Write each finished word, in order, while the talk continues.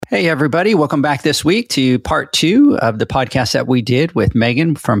Hey, everybody. Welcome back this week to part 2 of the podcast that we did with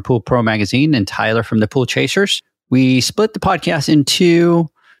Megan from Pool Pro Magazine and Tyler from the Pool Chasers. We split the podcast in 2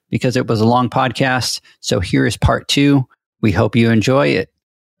 because it was a long podcast. So here is part 2. We hope you enjoy it.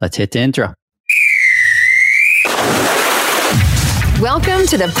 Let's hit the intro. Welcome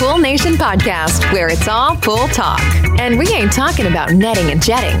to the Pool Nation podcast, where it's all pool talk. And we ain't talking about netting and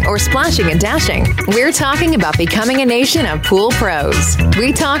jetting or splashing and dashing. We're talking about becoming a nation of pool pros.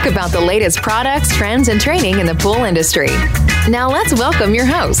 We talk about the latest products, trends, and training in the pool industry. Now let's welcome your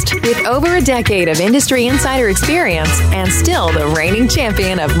host, with over a decade of industry insider experience and still the reigning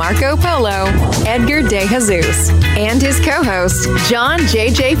champion of Marco Polo, Edgar De Jesus, and his co-host, John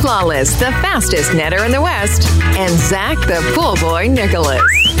J.J. Flawless, the fastest netter in the West, and Zach the Pool Boy Nicholas.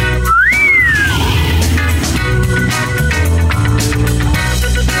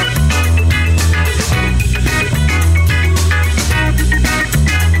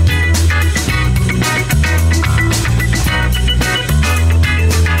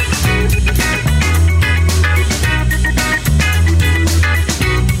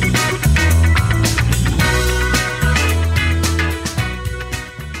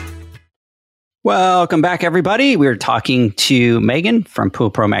 Welcome back, everybody. We're talking to Megan from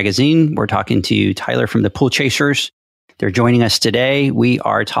Pool Pro Magazine. We're talking to Tyler from the Pool Chasers. They're joining us today. We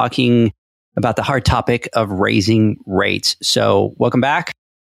are talking about the hard topic of raising rates. So welcome back.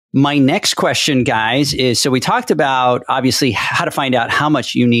 My next question, guys, is, so we talked about, obviously, how to find out how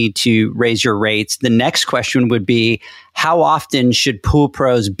much you need to raise your rates. The next question would be, how often should pool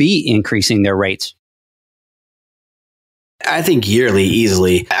pros be increasing their rates? I think yearly,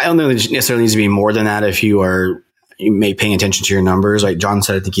 easily. I don't know that it necessarily needs to be more than that if you may paying attention to your numbers. Like John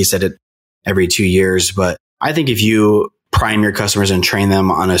said, I think he said it every 2 years. But I think if you prime your customers and train them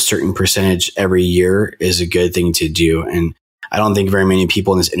on a certain percentage every year is a good thing to do. And I don't think very many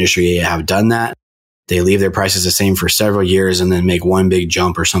people in this industry have done that. They leave their prices the same for several years and then make one big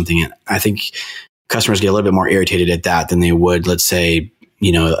jump or something. And I think customers get a little bit more irritated at that than they would, let's say, a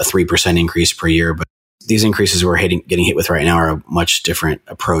 3% increase per year. But these increases we're getting hit with right now are a much different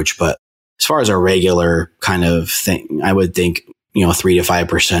approach. But as far as a regular kind of thing, I would think, 3 to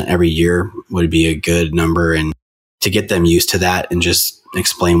 5% every year would be a good number. And to get them used to that and just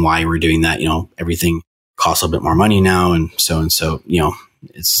explain why we're doing that, everything costs a little bit more money now. And so,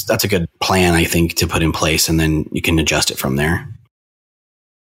 that's a good plan, I think, to put in place. And then you can adjust it from there.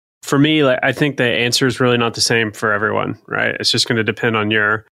 For me, I think the answer is really not the same for everyone, right? It's just going to depend on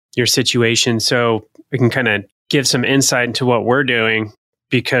your situation. So we can kind of give some insight into what we're doing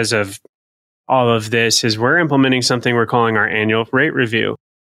because of all of this is we're implementing something we're calling our annual rate review.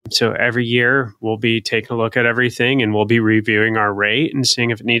 So every year we'll be taking a look at everything and we'll be reviewing our rate and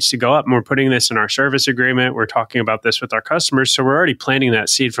seeing if it needs to go up. And we're putting this in our service agreement. We're talking about this with our customers. So we're already planting that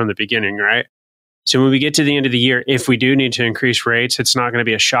seed from the beginning, right? So when we get to the end of the year, if we do need to increase rates, it's not going to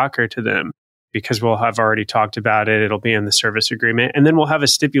be a shocker to them, because we'll have already talked about it. It'll be in the service agreement. And then we'll have a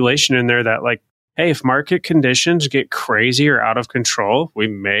stipulation in there that hey, if market conditions get crazy or out of control, we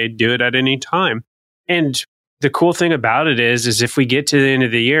may do it at any time. And the cool thing about it is if we get to the end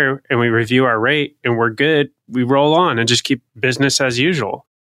of the year and we review our rate and we're good, we roll on and just keep business as usual.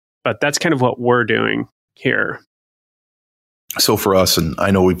 But that's kind of what we're doing here. So for us, and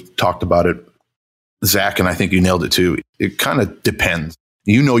I know we've talked about it, Zach, and I think you nailed it too, it kind of depends.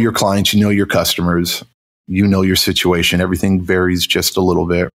 You know your clients, you know your customers, you know your situation. Everything varies just a little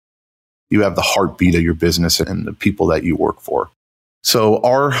bit. You have the heartbeat of your business and the people that you work for. So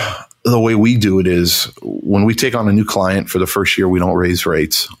the way we do it is when we take on a new client for the first year, we don't raise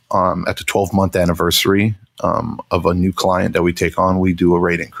rates. At the 12-month anniversary of a new client that we take on, we do a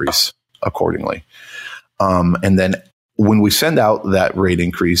rate increase accordingly. And then when we send out that rate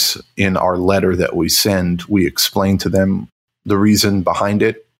increase in our letter that we send, we explain to them the reason behind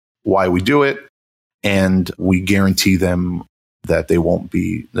it, why we do it, and we guarantee them that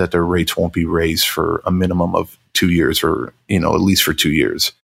their rates won't be raised for a minimum of 2 years or, at least for 2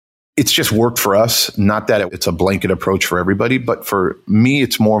 years. It's just worked for us. Not that it's a blanket approach for everybody, but for me,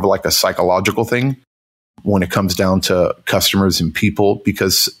 it's more of like a psychological thing when it comes down to customers and people,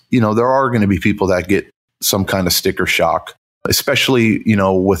 because, there are going to be people that get some kind of sticker shock, especially,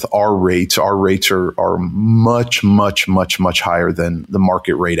 with our rates. Our rates are much, much, much, much higher than the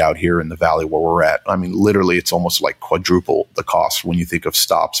market rate out here in the valley where we're at. I mean, literally, it's almost like quadruple the cost when you think of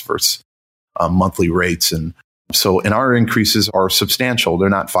stops versus monthly rates. And and our increases are substantial. They're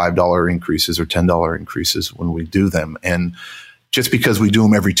not $5 increases or $10 increases when we do them. And just because we do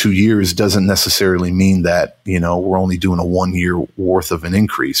them every 2 years doesn't necessarily mean that, we're only doing a 1 year worth of an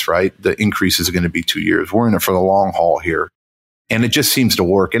increase, right? The increase is going to be 2 years. We're in it for the long haul here. And it just seems to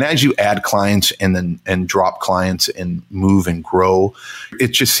work. And as you add clients and drop clients and move and grow,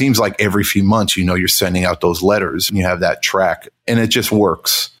 it just seems like every few months, you're sending out those letters and you have that track, and it just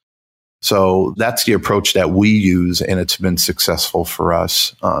works. So that's the approach that we use. And it's been successful for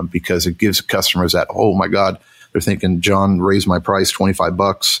us because it gives customers that, oh my God, they're thinking, John raised my price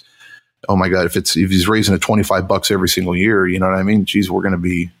 $25. Oh my God, if he's raising it $25 every single year, you know what I mean? Geez, it's going to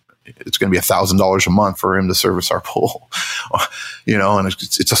be $1,000 a month for him to service our pool, and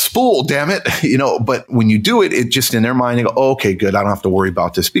it's a spool, damn it, but when you do it, it just in their mind, they go, oh, okay, good. I don't have to worry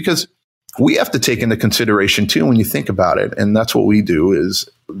about this, because we have to take into consideration too, when you think about it. And that's what we do is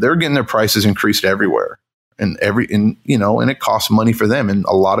they're getting their prices increased everywhere and it costs money for them. And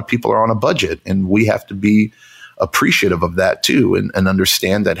a lot of people are on a budget, and we have to be appreciative of that too, and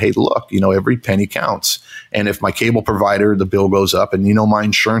understand that, hey, look, every penny counts. And if my cable provider, the bill goes up, and my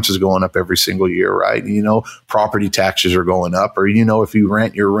insurance is going up every single year, right? Property taxes are going up, or if you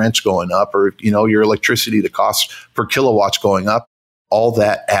rent, your rent's going up, or your electricity, the cost per kilowatt's going up. All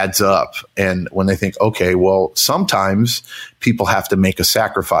that adds up. And when they think, okay, well, sometimes people have to make a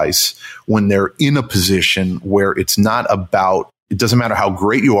sacrifice when they're in a position where it doesn't matter how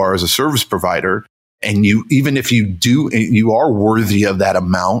great you are as a service provider. And even if you are worthy of that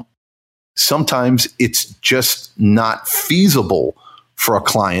amount, sometimes it's just not feasible for a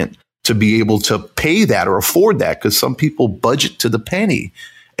client to be able to pay that or afford that, because some people budget to the penny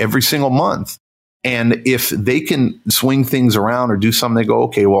every single month. And if they can swing things around or do something, they go,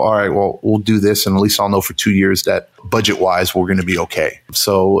 okay, well, all right, well, we'll do this. And at least I'll know for 2 years that budget wise, we're going to be okay.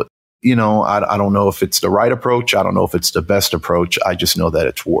 So, I don't know if it's the right approach. I don't know if it's the best approach. I just know that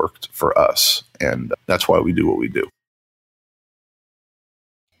it's worked for us. And that's why we do what we do.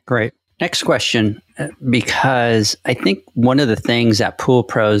 Great. Next question, because I think one of the things that pool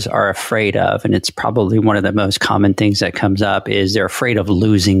pros are afraid of, and it's probably one of the most common things that comes up, is they're afraid of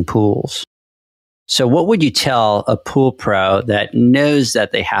losing pools. So what would you tell a pool pro that knows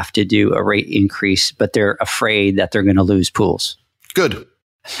that they have to do a rate increase, but they're afraid that they're going to lose pools? Good.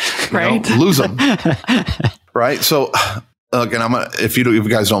 Right? Lose them. Right. So again, if you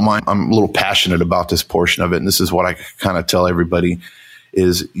guys don't mind, I'm a little passionate about this portion of it. And this is what I kind of tell everybody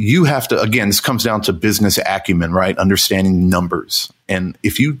is you have to, again, this comes down to business acumen, right? Understanding numbers. And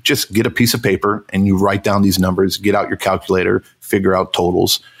if you just get a piece of paper and you write down these numbers, get out your calculator, figure out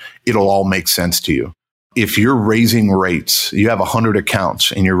totals, it'll all make sense to you. If you're raising rates, you have 100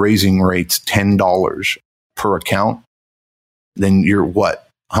 accounts and you're raising rates $10 per account, then you're what?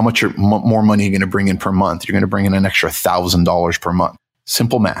 How much more money are you going to bring in per month? You're going to bring in an extra $1,000 per month.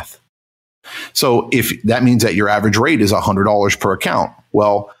 Simple math. So if that means that your average rate is $100 per account,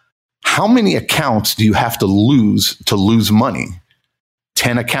 well, how many accounts do you have to lose money?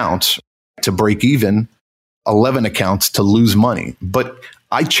 10 accounts to break even, 11 accounts to lose money. But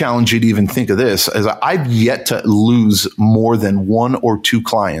I challenge you to even think of this as I've yet to lose more than 1 or 2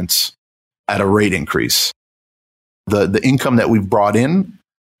 clients at a rate increase. The income that we've brought in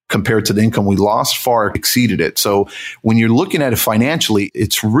compared to the income we lost far exceeded it. So when you're looking at it financially,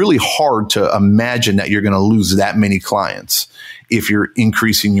 it's really hard to imagine that you're going to lose that many clients if you're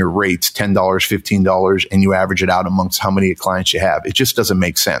increasing your rates $10, $15, and you average it out amongst how many clients you have. It just doesn't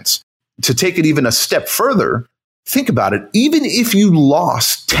make sense. To take it even a step further, think about it. Even if you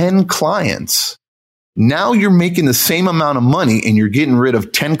lost 10 clients, now you're making the same amount of money and you're getting rid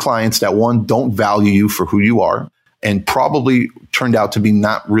of 10 clients that, one, don't value you for who you are and probably turned out to be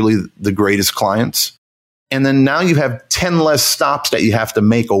not really the greatest clients. And then now you have 10 less stops that you have to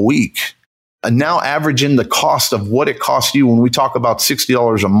make a week. And now average in the cost of what it costs you when we talk about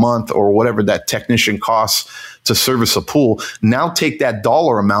 $60 a month or whatever that technician costs to service a pool. Now take that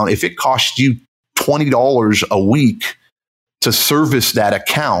dollar amount. If it costs you $20 a week to service that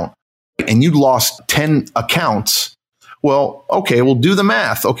account and you lost 10 accounts, well, okay, we'll do the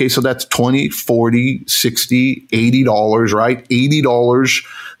math. Okay, so that's $20, $40, $60, $80, right? $80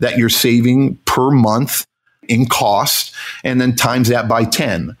 that you're saving per month in cost, and then times that by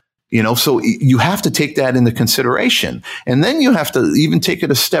 10. So you have to take that into consideration. And then you have to even take it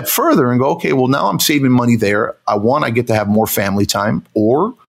a step further and go, okay, well, now I'm saving money there. I get to have more family time,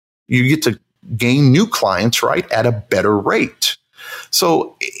 or you get to gain new clients, right, at a better rate.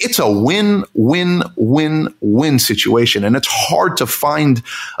 So it's a win, win, win, win situation. And it's hard to find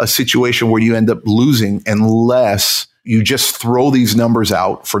a situation where you end up losing unless you just throw these numbers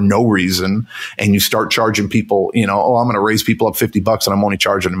out for no reason and you start charging people, I'm going to raise people up $50 and I'm only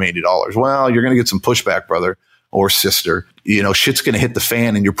charging them $80. Well, you're going to get some pushback, brother or sister. Shit's going to hit the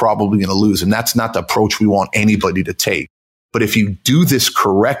fan and you're probably going to lose. And that's not the approach we want anybody to take. But if you do this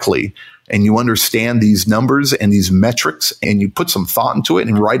correctly and you understand these numbers and these metrics and you put some thought into it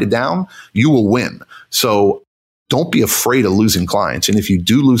and write it down, you will win. So don't be afraid of losing clients. And if you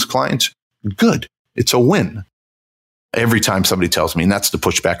do lose clients, good. It's a win. Every time somebody tells me, and that's the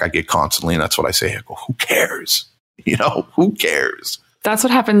pushback I get constantly, and that's what I say, I go, who cares? Who cares? That's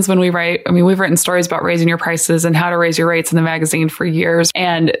what happens when we write. I mean, we've written stories about raising your prices and how to raise your rates in the magazine for years.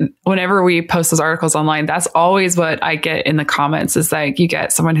 And whenever we post those articles online, that's always what I get in the comments is like, you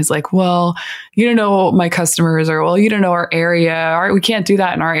get someone who's like, well, you don't know my customers, or, well, you don't know our area, or we can't do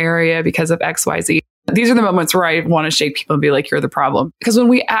that in our area because of X, Y, Z. These are the moments where I want to shake people and be like, you're the problem. Because when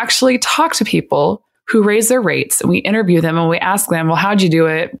we actually talk to people who raise their rates and we interview them and we ask them, well, how'd you do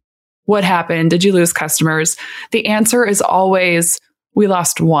it? What happened? Did you lose customers? The answer is always, we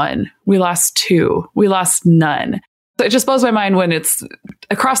lost one, we lost two, we lost none. So it just blows my mind when it's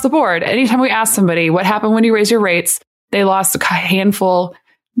across the board. Anytime we ask somebody, what happened when you raise your rates? They lost a handful,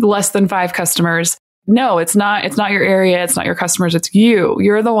 less than 5 customers. No, it's not your area. It's not your customers. It's you.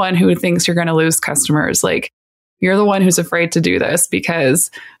 You're the one who thinks you're going to lose customers. Like, you're the one who's afraid to do this because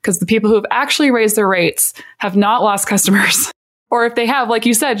the people who have actually raised their rates have not lost customers. Or if they have, like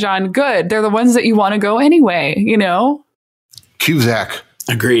you said, John, good. They're the ones that you want to go anyway, Cue Zach.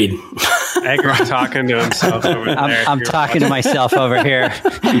 Agreed. Edgar's talking to himself over there. I'm talking to myself over here.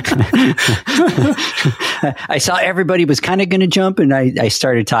 I saw everybody was kind of going to jump, and I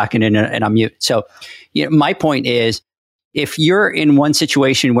started talking, and I'm mute. So, my point is, if you're in one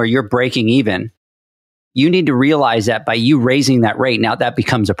situation where you're breaking even, you need to realize that by you raising that rate, now that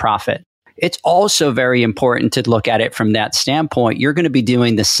becomes a profit. It's also very important to look at it from that standpoint. You're going to be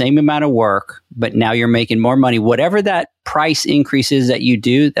doing the same amount of work, but now you're making more money. Whatever that price increase is that you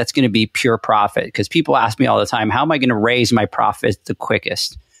do, that's going to be pure profit. Because people ask me all the time, how am I going to raise my profits the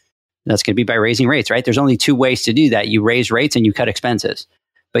quickest? That's going to be by raising rates, right? There's only 2 ways to do that. You raise rates and you cut expenses.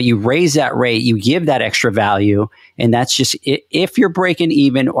 But you raise that rate, you give that extra value. And that's just, if you're breaking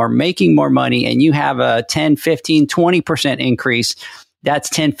even or making more money and you have a 10, 15, 20% increase, that's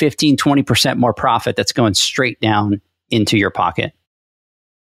 10, 15, 20% more profit that's going straight down into your pocket.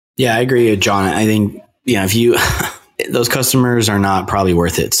 Yeah, I agree with John. I think, if you, those customers are not probably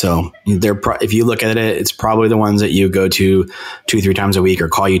worth it. So if you look at it, it's probably the ones that you go to 2-3 times a week or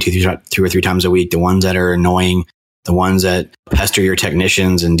call you 2 or 3 times a week, the ones that are annoying, the ones that pester your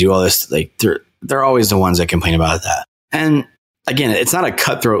technicians and do all this, like they're always the ones that complain about that. And again, it's not a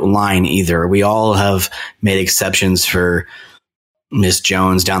cutthroat line either. We all have made exceptions for Miss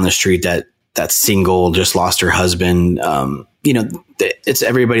Jones down the street that single, just lost her husband. It's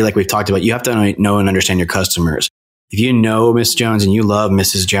everybody, like we've talked about. You have to know and understand your customers. If you know Miss Jones and you love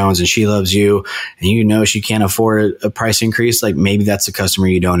Mrs. Jones and she loves you and she can't afford a price increase, like maybe that's the customer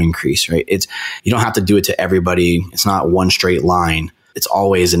you don't increase, right? You don't have to do it to everybody. It's not one straight line. It's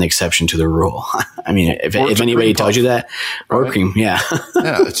always an exception to the rule. I mean, if anybody tells you that, or cream, yeah.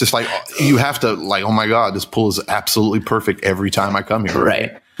 Yeah, it's just like, you have to oh my God, this pool is absolutely perfect every time I come here.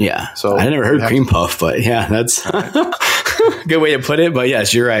 Right. Yeah. So I never heard cream puff, but yeah, that's a good way to put it. But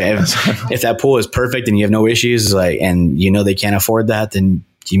yes, you're right. If that pool is perfect and you have no issues, and they can't afford that, then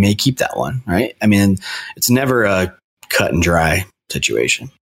you may keep that one, right? I mean, it's never a cut and dry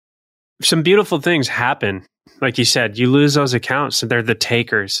situation. Some beautiful things happen. Like you said, you lose those accounts. They're the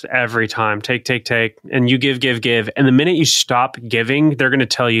takers every time. Take. And you give. And the minute you stop giving, they're going to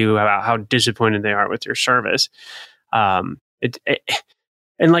tell you about how disappointed they are with your service.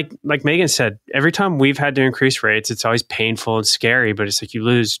 And like Megan said, every time we've had to increase rates, it's always painful and scary, but it's like you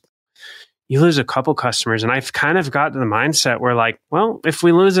lose a couple customers. And I've kind of got to the mindset where if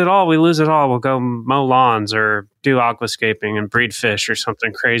we lose it all, we lose it all. We'll go mow lawns or do aquascaping and breed fish or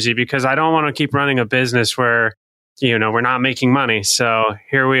something crazy, because I don't want to keep running a business where, we're not making money. So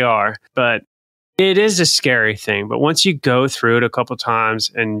here we are. But it is a scary thing. But once you go through it a couple times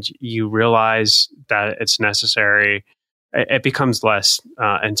and you realize that it's necessary, it becomes less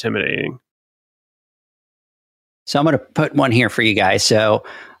intimidating. So I'm going to put one here for you guys. So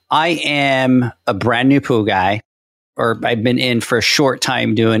I am a brand new pool guy, or I've been in for a short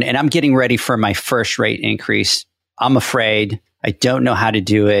time and I'm getting ready for my first rate increase. I'm afraid. I don't know how to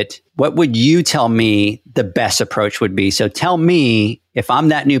do it. What would you tell me the best approach would be? So tell me, if I'm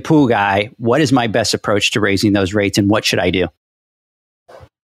that new pool guy, what is my best approach to raising those rates and what should I do?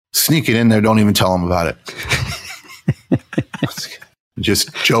 Sneak it in there. Don't even tell them about it.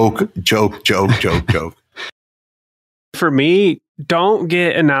 Just joke. For me, don't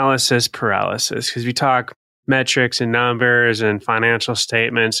get analysis paralysis, because we talk metrics and numbers and financial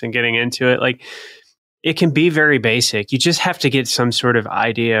statements and getting into it. It can be very basic. You just have to get some sort of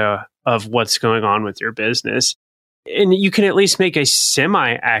idea of what's going on with your business. and you can at least make a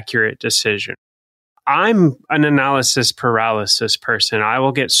semi-accurate decision. I'm an analysis paralysis person. I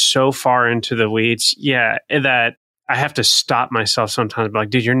will get so far into the weeds, that I have to stop myself sometimes. Like,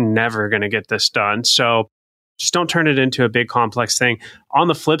 dude, you're never going to get this done. So just don't turn it into a big complex thing. On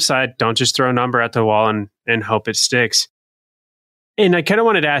the flip side, don't just throw a number at the wall and hope it sticks. And I kind of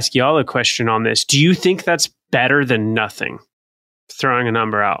wanted to ask y'all a question on this. Do you think that's better than nothing? Throwing a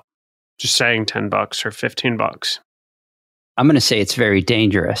number out, just saying $10 or $15. I'm going to say it's very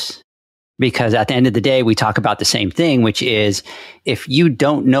dangerous, because at the end of the day, we talk about the same thing, which is if you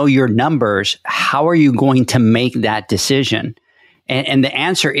don't know your numbers, how are you going to make that decision? And the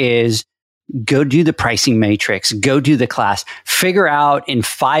answer is go do the pricing matrix, go do the class, figure out in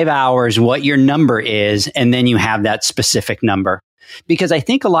 5 hours what your number is, and then you have that specific number. Because I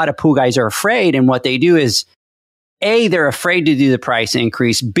think a lot of pool guys are afraid, and what they do is, A, they're afraid to do the price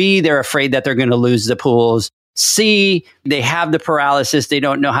increase. B, they're afraid that they're going to lose the pools. C, they have the paralysis. They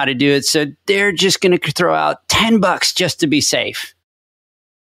don't know how to do it. So they're just going to throw out $10 just to be safe.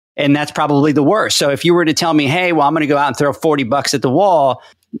 And that's probably the worst. So if you were to tell me, hey, well, I'm going to go out and throw $40 at the wall,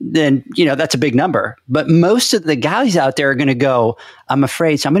 then, that's a big number. But most of the guys out there are going to go, I'm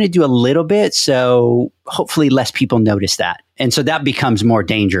afraid, so I'm going to do a little bit. So hopefully less people notice that. And so that becomes more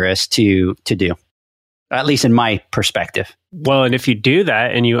dangerous to do, at least in my perspective. Well, and if you do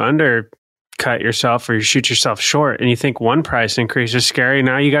that and you undercut yourself or you shoot yourself short and you think one price increase is scary,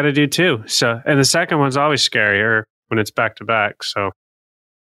 now you got to do two. So, and the second one's always scarier when it's back to back. So.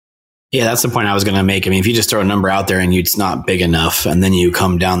 Yeah, that's the point I was going to make. I mean, if you just throw a number out there and it's not big enough, and then you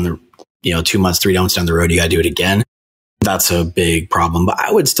come down the, 2 months, 3 months down the road, you got to do it again. That's a big problem. But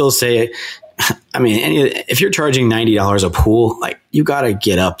I would still say, I mean, if you're charging $90 a pool, like, you got to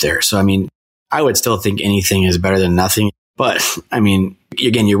get up there. So, I mean, I would still think anything is better than nothing. But I mean,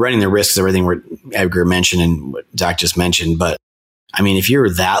 again, you're running the risks of everything what Edgar mentioned and what Zach just mentioned. But I mean, if you're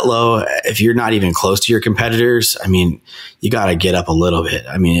that low, if you're not even close to your competitors, I mean, you got to get up a little bit.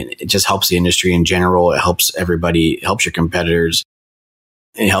 I mean, it just helps the industry in general. It helps everybody, it helps your competitors,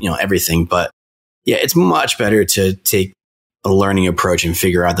 and help, everything. But yeah, it's much better to take a learning approach and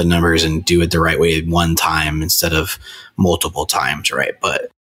figure out the numbers and do it the right way one time instead of multiple times, right? But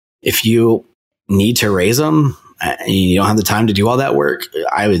if you need to raise them and you don't have the time to do all that work,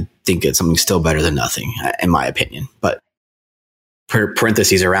 I would think it's something still better than nothing, in my opinion. But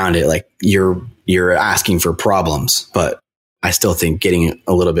parentheses around it, like you're asking for problems, but I still think getting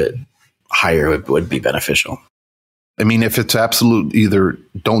a little bit higher would be beneficial. I mean, if it's absolute, either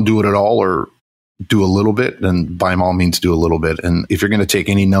don't do it at all or do a little bit, then by all means do a little bit. And if you're going to take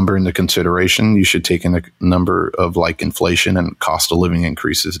any number into consideration, you should take in a number of like inflation and cost of living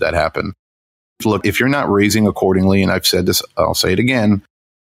increases that happen. Look, if you're not raising accordingly, and I've said this, I'll say it again,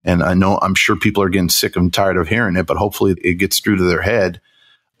 and I'm sure people are getting sick and tired of hearing it, but hopefully it gets through to their head.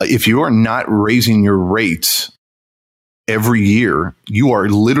 If you are not raising your rates every year, you are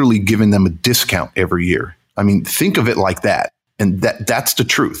literally giving them a discount every year. I mean, think of it like that. And that's the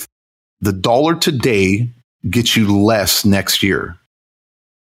truth. The dollar today gets you less next year.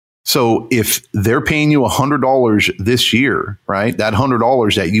 So if they're paying you $100 this year, right, that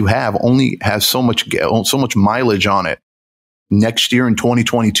 $100 that you have only has so much mileage on it. Next year in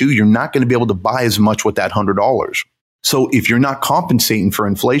 2022, you're not going to be able to buy as much with that $100. So if you're not compensating for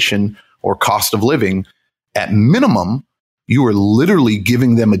inflation or cost of living, at minimum, you are literally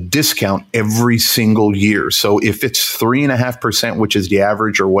giving them a discount every single year. So if it's 3.5%, which is the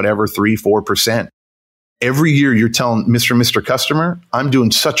average, or whatever, 3-4%, every year you're telling Mr. Customer, I'm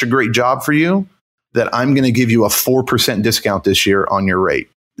doing such a great job for you that I'm going to give you a 4% discount this year on your rate.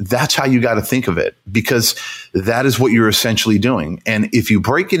 That's how you got to think of it, because that is what you're essentially doing. And if you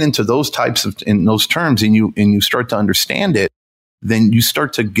break it into those in those terms, and you start to understand it, then you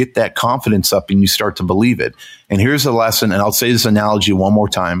start to get that confidence up and you start to believe it. And here's the lesson, and I'll say this analogy one more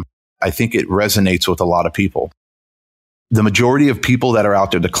time. I think it resonates with a lot of people. The majority of people that are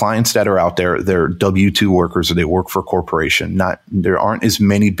out there, the clients that are out there, they're W-2 workers, or they work for a corporation. There aren't as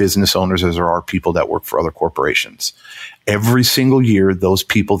many business owners as there are people that work for other corporations. Every single year, those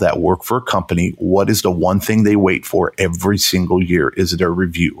people that work for a company, what is the one thing they wait for every single year is their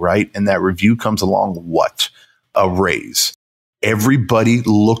review, right? And that review comes along what? A raise. Everybody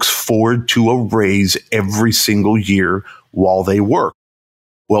looks forward to a raise every single year while they work.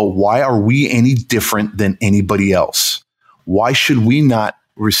 Well, why are we any different than anybody else? Why should we not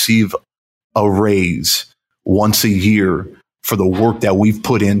receive a raise once a year for the work that we've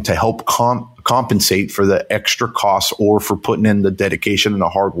put in to help compensate for the extra costs, or for putting in the dedication and the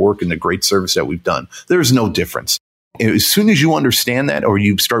hard work and the great service that we've done? There's no difference. As soon as you understand that, or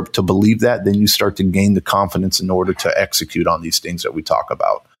you start to believe that, then you start to gain the confidence in order to execute on these things that we talk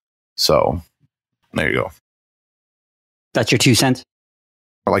about. So there you go. That's your 2 cents?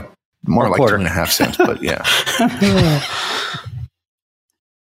 More like quarter. 2.5 cents, but yeah.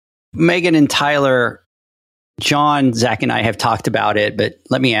 Megan and Tyler, John, Zach, and I have talked about it, but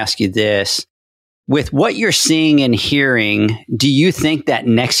let me ask you this. With what you're seeing and hearing, do you think that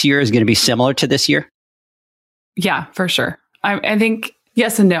next year is going to be similar to this year? Yeah, for sure. I think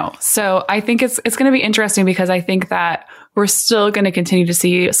yes and no. So I think it's going to be interesting because I think that we're still going to continue to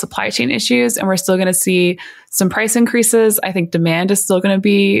see supply chain issues and we're still going to see some price increases. I think demand is still going to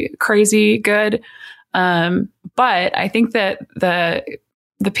be crazy good. But I think that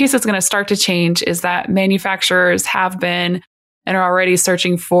the piece that's going to start to change is that manufacturers have been and are already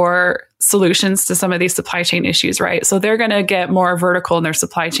searching for solutions to some of these supply chain issues, right? So they're going to get more vertical in their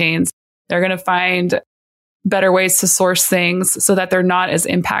supply chains. They're going to find better ways to source things so that they're not as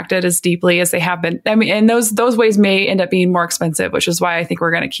impacted as deeply as they have been. I mean, and those ways may end up being more expensive, which is why I think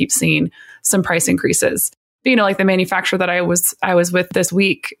we're going to keep seeing some price increases. But, you know, like the manufacturer that I was with this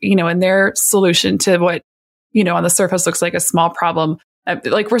week, you know, and their solution to what, you know, on the surface looks like a small problem.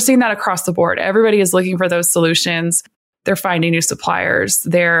 Like we're seeing that across the board. Everybody is looking for those solutions. They're finding new suppliers.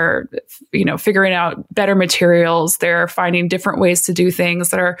 They're, you know, figuring out better materials. They're finding different ways to do things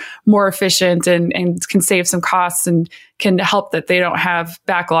that are more efficient and can save some costs and can help that they don't have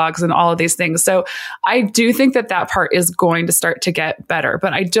backlogs and all of these things. So I do think that part is going to start to get better,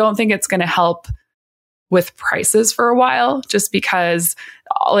 but I don't think it's going to help with prices for a while, just because,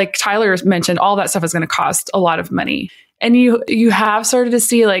 like Tyler mentioned, all that stuff is going to cost a lot of money. And you have started to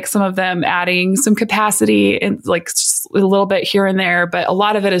see like some of them adding some capacity and like a little bit here and there, but a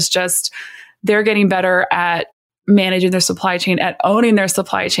lot of it is just they're getting better at managing their supply chain, at owning their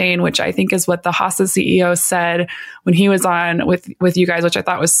supply chain, which I think is what the HASA CEO said when he was on with you guys, which I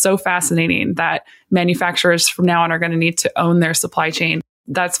thought was so fascinating, that manufacturers from now on are going to need to own their supply chain.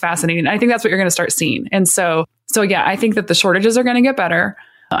 That's fascinating. I think that's what you're going to start seeing. And so yeah, I think that the shortages are going to get better.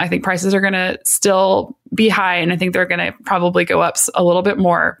 I think prices are going to still be high, and I think they're going to probably go up a little bit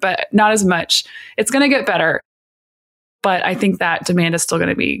more, but not as much. It's going to get better, but I think that demand is still going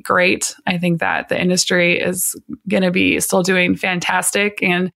to be great. I think that the industry is going to be still doing fantastic.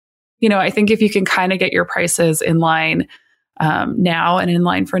 And, you know, I think if you can kind of get your prices in line now and in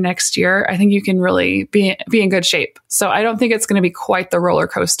line for next year, I think you can really be in good shape. So I don't think it's going to be quite the roller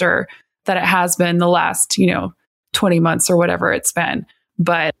coaster that it has been the last, 20 months or whatever it's been.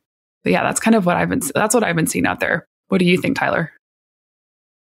 But yeah, that's kind of what I've been seeing out there. What do you think, Tyler?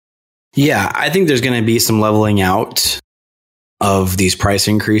 Yeah, I think there's going to be some leveling out of these price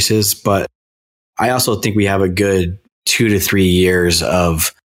increases, but I also think we have a good 2 to 3 years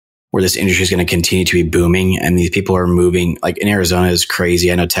of where this industry is going to continue to be booming, and these people are moving. Like in Arizona is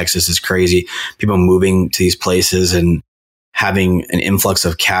crazy. I know Texas is crazy. People moving to these places and having an influx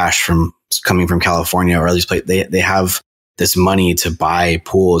of cash coming from California or these places. They have this money to buy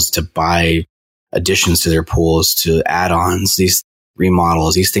pools, to buy additions to their pools, to add-ons, these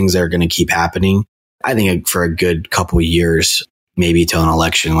remodels, these things that are going to keep happening. I think for a good couple of years, maybe till an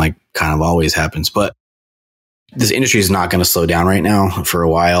election, like kind of always happens. But this industry is not going to slow down right now for a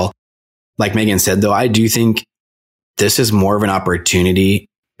while. Like Megan said, though, I do think this is more of an opportunity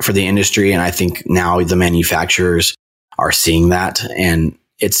for the industry. And I think now the manufacturers are seeing that. And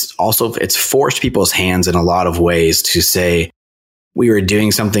it's forced people's hands in a lot of ways to say, we were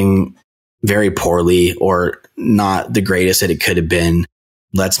doing something very poorly or not the greatest that it could have been.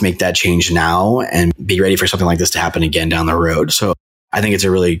 Let's make that change now and be ready for something like this to happen again down the road. So I think it's a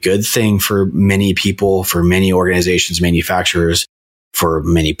really good thing for many people, for many organizations, manufacturers, for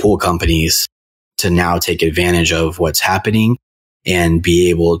many pool companies to now take advantage of what's happening and be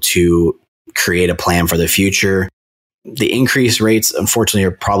able to create a plan for the future. The increased rates, unfortunately,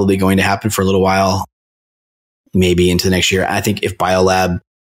 are probably going to happen for a little while, maybe into the next year. I think if BioLab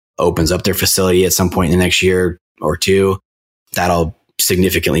opens up their facility at some point in the next year or two, that'll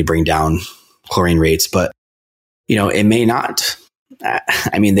significantly bring down chlorine rates. But, it may not.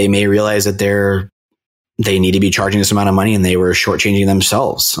 I mean, they may realize that they need to be charging this amount of money and they were shortchanging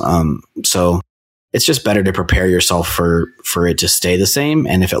themselves. So it's just better to prepare yourself for it to stay the same.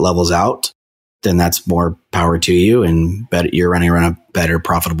 And if it levels out, then that's more power to you and you're running around a better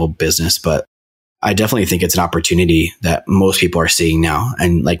profitable business. But I definitely think it's an opportunity that most people are seeing now.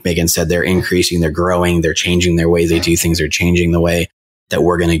 And like Megan said, they're increasing, they're growing, they're changing their way they do things. They're changing the way that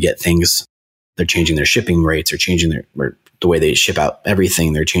we're going to get things. They're changing their shipping rates. They're changing the way they ship out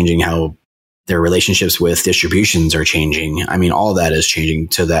everything. They're changing how their relationships with distributions are changing. I mean, all that is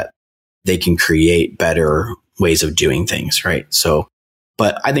changing so that they can create better, ways of doing things, right? So,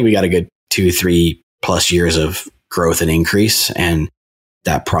 but I think we got a good 2-3 plus years of growth and increase, and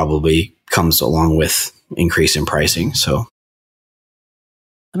that probably comes along with increase in pricing. So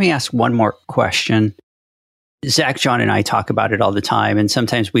let me ask one more question. Zach, John, and I talk about it all the time, and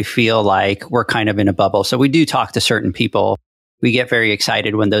sometimes we feel like we're kind of in a bubble. So we do talk to certain people. We get very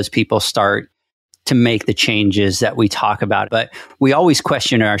excited when those people start to make the changes that we talk about. But we always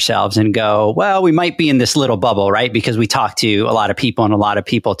question ourselves and go, well, we might be in this little bubble, right? Because we talk to a lot of people and a lot of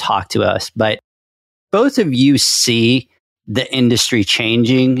people talk to us. But both of you see the industry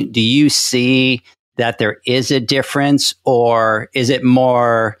changing. Do you see that there is a difference, or is it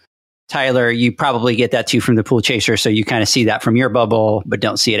more, Tyler, you probably get that too from the Pool Chaser, so you kind of see that from your bubble, but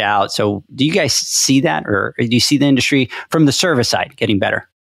don't see it out. So do you guys see that, or do you see the industry from the service side getting better?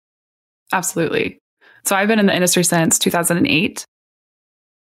 Absolutely. So I've been in the industry since 2008.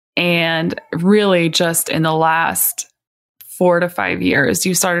 And really just in the last 4 to 5 years,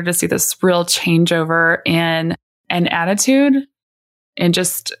 you started to see this real changeover in an attitude and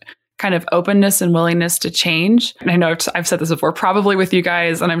just kind of openness and willingness to change. And I know I've said this before, probably with you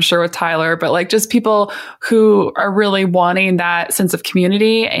guys, and I'm sure with Tyler, but like just people who are really wanting that sense of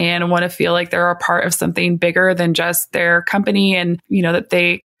community and want to feel like they're a part of something bigger than just their company, and, you know, that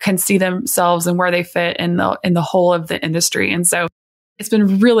they can see themselves and where they fit in the whole of the industry. And so it's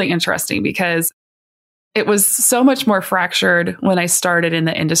been really interesting because it was so much more fractured when I started in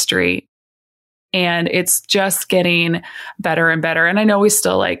the industry. And it's just getting better and better. And I know we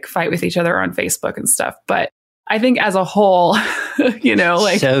still like fight with each other on Facebook and stuff, but I think as a whole, you know,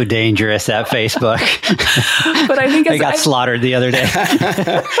 like so dangerous, that Facebook. But I think I got slaughtered the other day.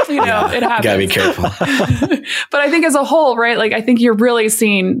 You know, it happens. Gotta be careful. But I think as a whole, right? Like I think you're really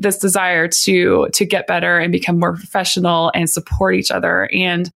seeing this desire to get better and become more professional and support each other.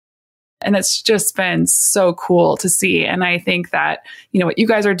 And it's just been so cool to see. And I think that, you know, what you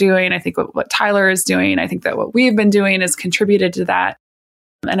guys are doing, I think what Tyler is doing, I think that what we've been doing has contributed to that.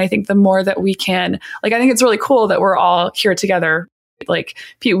 And I think the more that we can, like, I think it's really cool that we're all here together. Like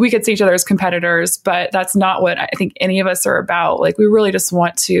we could see each other as competitors, but that's not what I think any of us are about. Like we really just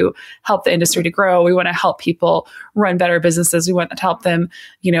want to help the industry to grow. We want to help people run better businesses. We want to help them,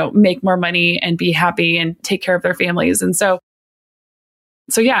 you know, make more money and be happy and take care of their families. And so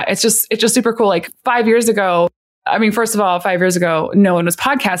yeah, it's just super cool. Like 5 years ago, I mean, first of all, 5 years ago, no one was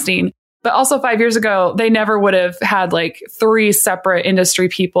podcasting, but also 5 years ago, they never would have had like 3 separate industry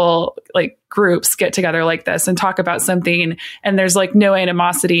people, like groups get together like this and talk about something. And there's like no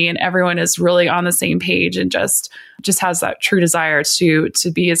animosity and everyone is really on the same page and just has that true desire to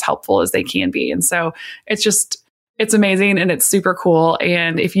be as helpful as they can be. And so it's amazing and it's super cool.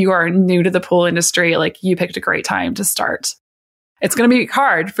 And if you are new to the pool industry, like you picked a great time to start. It's going to be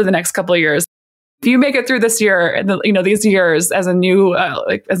hard for the next couple of years. If you make it through this year and you know these years as a new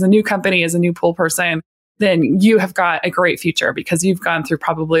as a new company, as a new pool person, then you have got a great future because you've gone through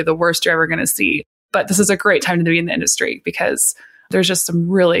probably the worst you're ever going to see. But this is a great time to be in the industry because there's just some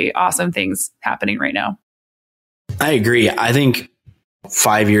really awesome things happening right now. I agree. I think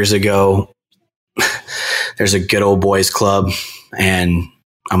 5 years ago, there's a good old boys club, and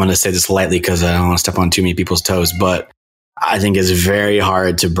I'm going to say this lightly because I don't want to step on too many people's toes, but I think it's very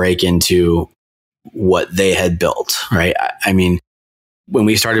hard to break into what they had built, right? I mean, when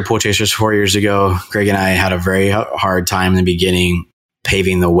we started Pool Chasers 4 years ago, Greg and I had a very hard time in the beginning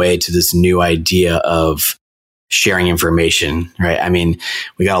paving the way to this new idea of sharing information, right? I mean,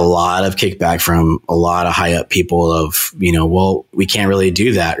 we got a lot of kickback from a lot of high up people of, you know, well, we can't really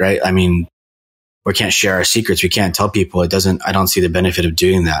do that, right? I mean, we can't share our secrets. We can't tell people. I don't see the benefit of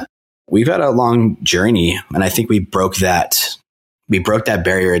doing that. We've had a long journey, and I think we broke that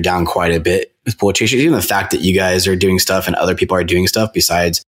barrier down quite a bit with Pool Chasers. Even the fact that you guys are doing stuff and other people are doing stuff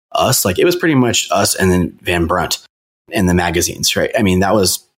besides us, like it was pretty much us and then Van Brunt and the magazines, right? I mean, that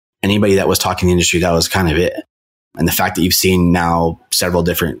was anybody that was talking the industry, that was kind of it. And the fact that you've seen now several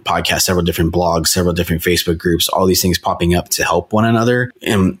different podcasts, several different blogs, several different Facebook groups, all these things popping up to help one another.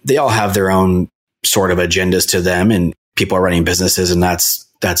 And they all have their own sort of agendas to them, and people are running businesses, and that's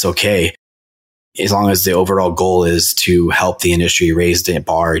okay. As long as the overall goal is to help the industry raise the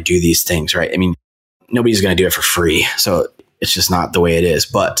bar, do these things, right? I mean, nobody's going to do it for free. So it's just not the way it is.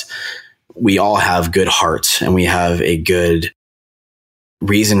 But we all have good hearts and we have a good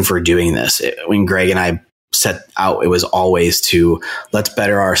reason for doing this. When Greg and I set out, it was always to let's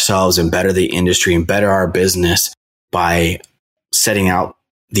better ourselves and better the industry and better our business by setting out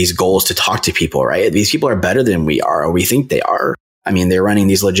these goals to talk to people, right? These people are better than we are, or we think they are. I mean, they're running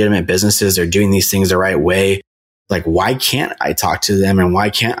these legitimate businesses. They're doing these things the right way. like, why can't I talk to them and why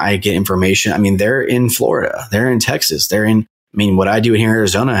can't I get information? I mean, they're in Florida, they're in Texas, what I do here in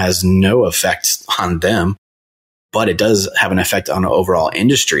Arizona has no effect on them, but it does have an effect on the overall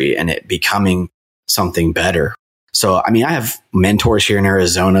industry and it becoming something better. So, I have mentors here in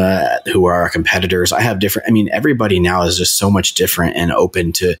Arizona who are our competitors. I have everybody now is just so much different and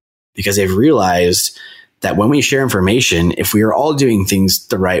open to, because they've realized that when we share information, if we are all doing things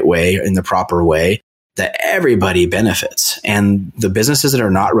the right way, in the proper way, that everybody benefits. And the businesses that are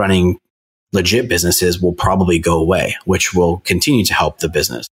not running legit businesses will probably go away, which will continue to help the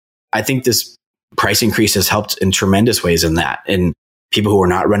business. I think this price increase has helped in tremendous ways in that. And people who are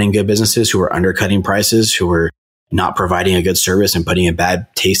not running good businesses, who are undercutting prices, who are not providing a good service and putting a bad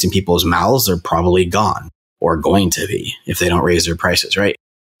taste in people's mouths, are probably gone or going to be if they don't raise their prices, right?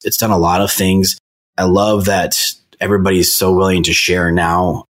 It's done a lot of things. I love that everybody's so willing to share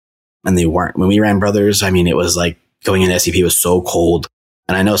now. And they weren't. When we ran Brothers, it was like going into SCP was so cold.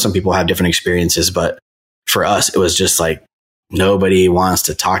 And I know some people have different experiences, but for us, it was just like nobody wants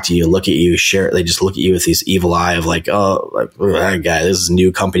to talk to you, look at you, share. They just look at you with this evil eye of like, that guy, this is a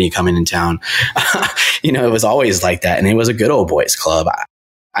new company coming in town. It was always like that. And it was a good old boys club.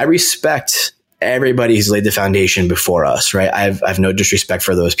 I respect everybody who's laid the foundation before us, right? I've no disrespect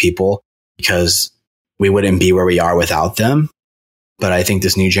for those people because we wouldn't be where we are without them. But I think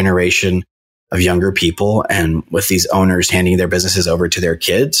this new generation of younger people, and with these owners handing their businesses over to their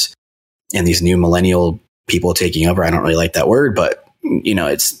kids and these new millennial people taking over, I don't really like that word, but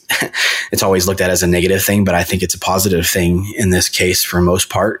it's always looked at as a negative thing, but I think it's a positive thing in this case for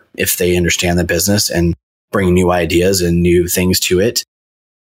most part, if they understand the business and bring new ideas and new things to it.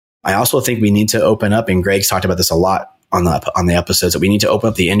 I also think we need to open up, and Greg's talked about this a lot on the episodes, that we need to open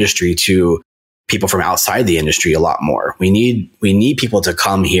up the industry to people from outside the industry a lot more. We need people to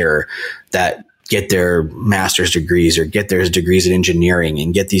come here that get their master's degrees or get their degrees in engineering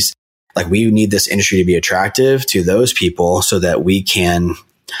and get these, we need this industry to be attractive to those people so that we can,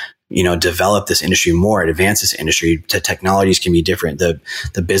 develop this industry more, advance this industry. The technologies can be different.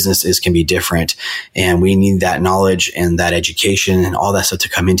 The businesses can be different. And we need that knowledge and that education and all that stuff to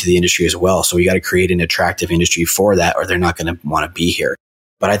come into the industry as well. So we got to create an attractive industry for that, or they're not going to want to be here.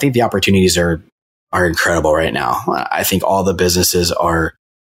 But I think the opportunities are incredible right now. I think all the businesses are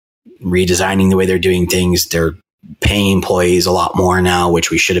redesigning the way they're doing things. They're paying employees a lot more now, which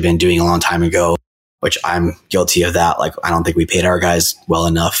we should have been doing a long time ago, which I'm guilty of that. I don't think we paid our guys well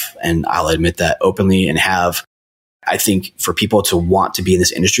enough. And I'll admit that openly I think for people to want to be in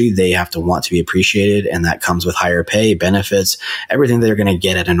this industry, they have to want to be appreciated. And that comes with higher pay, benefits, everything they're going to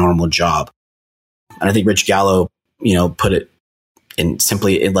get at a normal job. And I think Rich Gallo, put it in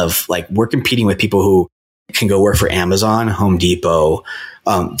simply in love, we're competing with people who can go work for Amazon, Home Depot.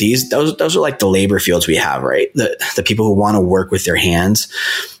 Those are the labor fields we have, right? The people who want to work with their hands,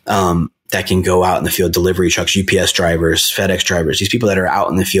 that can go out in the field, delivery trucks, UPS drivers, FedEx drivers, these people that are out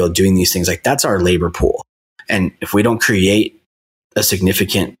in the field doing these things, that's our labor pool. And if we don't create a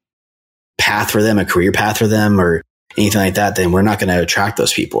significant path for them, a career path for them or anything like that, then we're not going to attract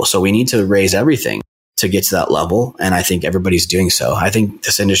those people. So we need to raise everything to get to that level. And I think everybody's doing so. I think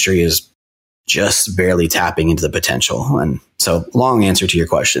this industry is just barely tapping into the potential. And so long answer to your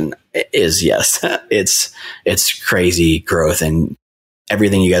question is yes, it's crazy growth, and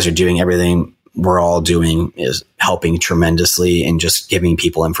everything you guys are doing, everything we're all doing is helping tremendously and just giving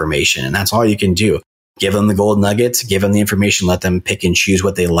people information. And that's all you can do. Give them the gold nuggets, give them the information, let them pick and choose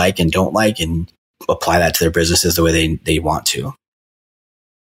what they like and don't like, and apply that to their businesses the way they want to.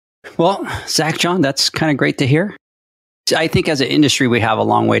 Well, Zach, John, that's kind of great to hear. I think as an industry, we have a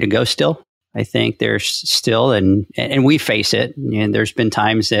long way to go still. I think there's still, and we face it. And there's been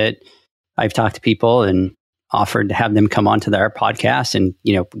times that I've talked to people and offered to have them come onto our podcast and,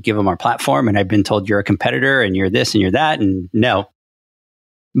 give them our platform. And I've been told you're a competitor and you're this and you're that. And no,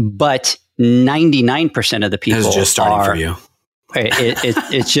 but 99% of the people is just starting for you.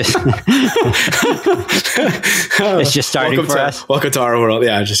 It's just it's just starting for us. Welcome to our world.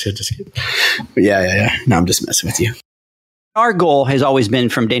 Yeah, just yeah. No, I'm just messing with you. Our goal has always been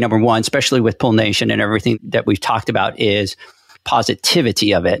from day number one, especially with Pool Nation and everything that we've talked about, is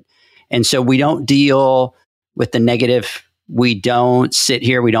positivity of it. And so we don't deal with the negative. We don't sit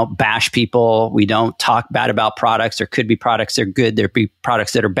here. We don't bash people. We don't talk bad about products. There could be products that are good. There'd be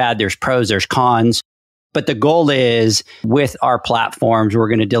products that are bad. There's pros, there's cons. But the goal is, with our platforms, we're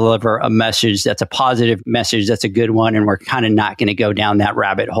going to deliver a message that's a positive message, that's a good one. And we're kind of not going to go down that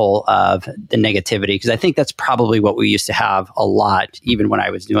rabbit hole of the negativity, because I think that's probably what we used to have a lot, even when I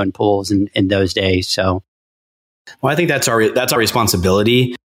was doing pools in those days. So, well, I think that's our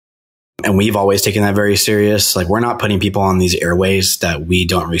responsibility. And we've always taken that very serious. Like, we're not putting people on these airways that we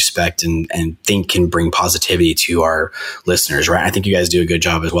don't respect and think can bring positivity to our listeners, right? I think you guys do a good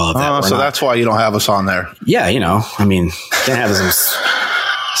job as well of that. So that's why you don't have us on there. Yeah, I mean, can't have some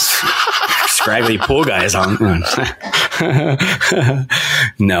scraggly pool guys on.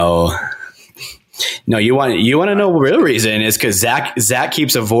 No, you want to know the real reason is because Zach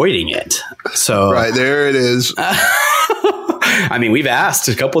keeps avoiding it. So right there it is. I mean, we've asked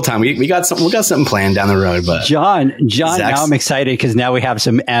a couple of times. We got something planned down the road, but John, now I'm excited because now we have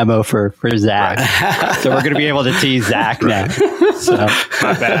some ammo for Zach. Right. So we're going to be able to tease Zach now. So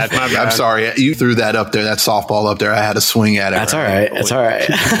my bad. I'm sorry. You threw that up there, that softball up there. I had to swing at it. That's all right. That's all right.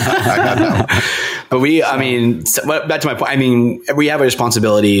 I got that one. But back to my point. I mean, we have a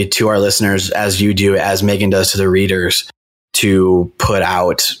responsibility to our listeners, as you do, as Megan does to the readers, to put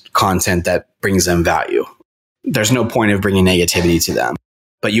out content that brings them value. There's no point of bringing negativity to them.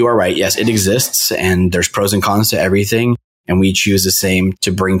 But you are right. Yes, it exists, and there's pros and cons to everything. And we choose the same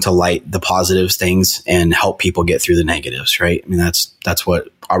to bring to light the positive things and help people get through the negatives, right? I mean, that's what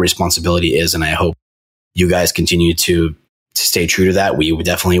our responsibility is. And I hope you guys continue to stay true to that. We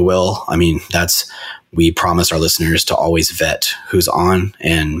definitely will. I mean, we promise our listeners to always vet who's on,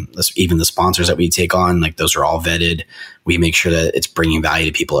 and even the sponsors that we take on, like, those are all vetted. We make sure that it's bringing value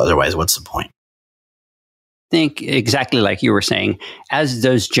to people. Otherwise, what's the point? Think exactly like you were saying, as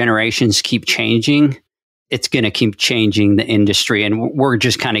those generations keep changing, it's going to keep changing the industry. And we're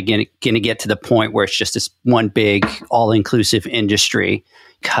just kind of going to get to the point where it's just this one big all-inclusive industry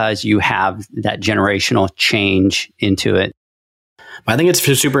because you have that generational change into it. I think it's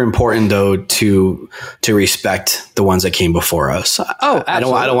super important, though, to respect the ones that came before us. Oh,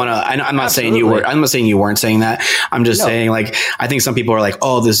 absolutely. I don't want to. I'm not saying you were. I'm not saying you weren't saying that. I'm just saying, like, I think some people are like,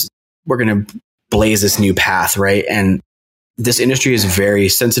 "Oh, we're going to blaze this new path," right? And this industry is very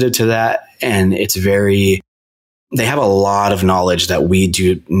sensitive to that, and they have a lot of knowledge that we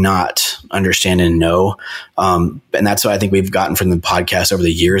do not understand and know. And that's what I think we've gotten from the podcast over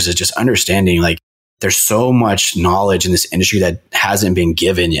the years, is just understanding, like, there's so much knowledge in this industry that hasn't been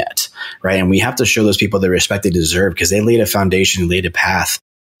given yet, right? And we have to show those people the respect they deserve, because they laid a foundation, laid a path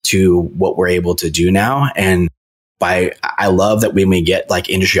to what we're able to do now. And I love that when we get, like,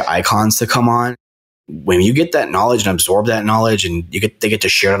 industry icons to come on, when you get that knowledge and absorb that knowledge, and they get to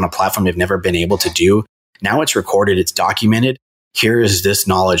share it on a platform they've never been able to do. Now it's recorded, it's documented. Here is this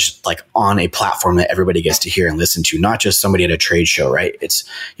knowledge, like, on a platform that everybody gets to hear and listen to, not just somebody at a trade show, right?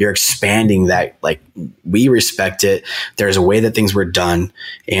 You're expanding that. Like, we respect it. There's a way that things were done,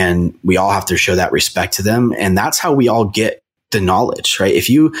 and we all have to show that respect to them. And that's how we all get the knowledge, right? If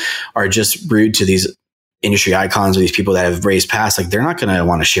you are just rude to these industry icons or these people that have raised past, like, they're not going to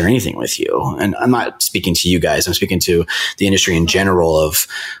want to share anything with you. And I'm not speaking to you guys. I'm speaking to the industry in general of,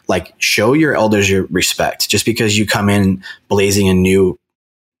 like, show your elders your respect. Just because you come in blazing a new,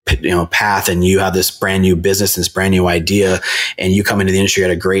 path, and you have this brand new business, this brand new idea, and you come into the industry at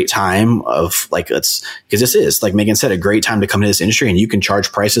a great time of, like, because this is, like Megan said, a great time to come into this industry, and you can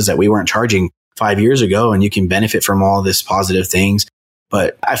charge prices that we weren't charging 5 years ago, and you can benefit from all this positive things.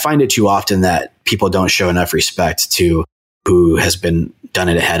 But I find it too often that people don't show enough respect to who has been done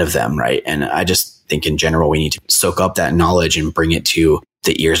it ahead of them, right? And I just think in general, we need to soak up that knowledge and bring it to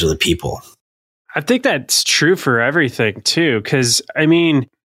the ears of the people. I think that's true for everything too, because, I mean,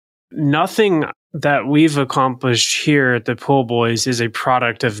 nothing that we've accomplished here at the Pool Boys is a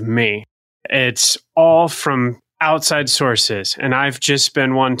product of me. It's all from outside sources. And I've just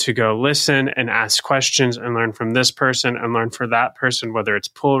been one to go listen and ask questions and learn from this person and learn from that person, whether it's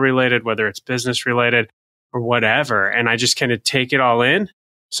pool related, whether it's business related, or whatever. And I just kind of take it all in.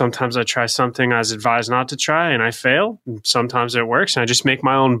 Sometimes I try something I was advised not to try and I fail. And sometimes it works and I just make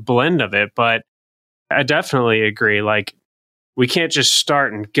my own blend of it. But I definitely agree. Like, we can't just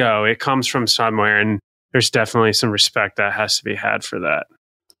start and go. It comes from somewhere, and there's definitely some respect that has to be had for that.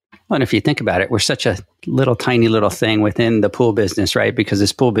 Well, and if you think about it, we're such a tiny little thing within the pool business, right? Because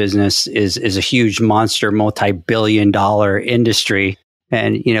this pool business is a huge monster, multi-billion-dollar industry.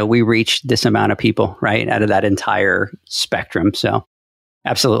 And, we reach this amount of people, right, out of that entire spectrum. So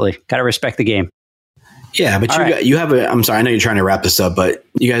absolutely. Got to respect the game. Yeah, but you have I'm sorry, I know you're trying to wrap this up, but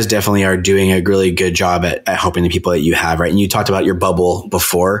you guys definitely are doing a really good job at helping the people that you have, right? And you talked about your bubble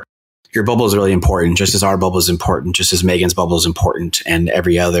before. Your bubble is really important, just as our bubble is important, just as Megan's bubble is important, and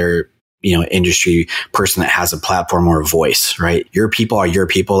every other, industry person that has a platform or a voice, right? Your people are your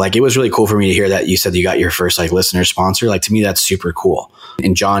people. Like, it was really cool for me to hear that you said you got your first, like, listener sponsor. Like, to me, that's super cool.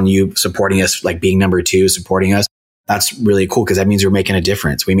 And John, you supporting us, like, being number 2, supporting us, that's really cool, because that means we're making a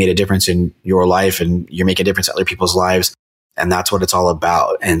difference. We made a difference in your life, and you're making a difference in other people's lives. And that's what it's all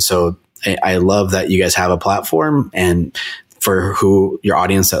about. And so I love that you guys have a platform, and for who your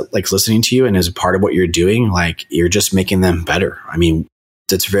audience that likes listening to you and is a part of what you're doing, like you're just making them better. I mean,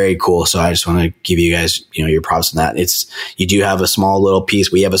 that's very cool. So I just want to give you guys, your props on that. You do have a small little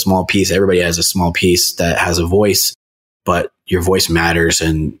piece. We have a small piece. Everybody has a small piece that has a voice, but your voice matters,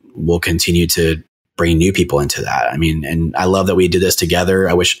 and we'll continue to bring new people into that. I mean, and I love that we did this together.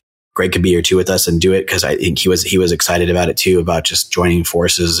 I wish Greg could be here too with us and do it, because I think he was excited about it too, about just joining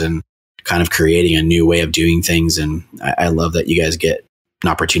forces and kind of creating a new way of doing things. And I love that you guys get an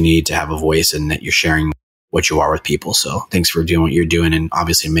opportunity to have a voice and that you're sharing what you are with people. So thanks for doing what you're doing. And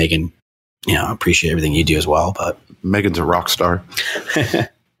obviously, Megan, appreciate everything you do as well. But Megan's a rock star.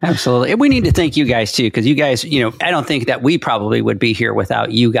 Absolutely. And we need to thank you guys too, because you guys, I don't think that we probably would be here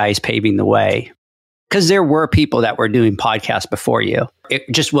without you guys paving the way. Because there were people that were doing podcasts before you. It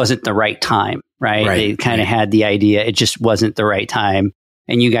just wasn't the right time, right? They kind of had the idea. It just wasn't the right time.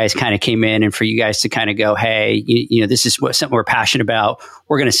 And you guys kind of came in, and for you guys to kind of go, hey, this is something we're passionate about.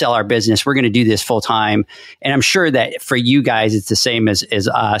 We're going to sell our business. We're going to do this full time. And I'm sure that for you guys, it's the same as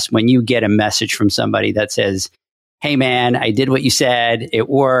us. When you get a message from somebody that says, hey, man, I did what you said. It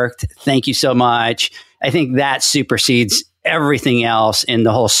worked. Thank you so much. I think that supersedes everything else in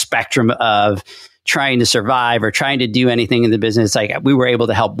the whole spectrum of trying to survive or trying to do anything in the business. Like, we were able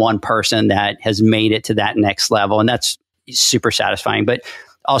to help one person that has made it to that next level. And that's super satisfying. But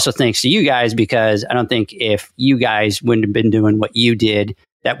also thanks to you guys, because I don't think if you guys wouldn't have been doing what you did,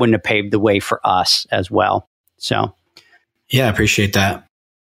 that wouldn't have paved the way for us as well. So, yeah, I appreciate that.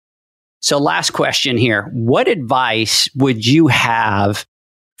 So last question here. What advice would you have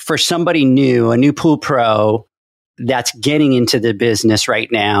for somebody new, a new pool pro that's getting into the business right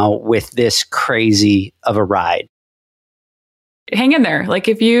now with this crazy of a ride? Hang in there. Like,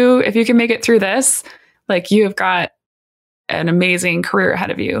 if you can make it through this, like, you have got an amazing career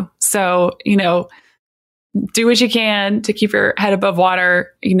ahead of you. So, do what you can to keep your head above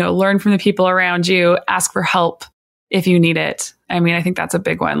water, learn from the people around you, ask for help if you need it. I mean, I think that's a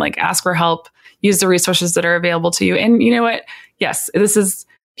big one. Like, ask for help, use the resources that are available to you. And you know what? Yes,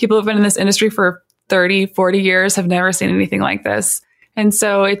 people have been in this industry for 30, 40 years, have never seen anything like this. And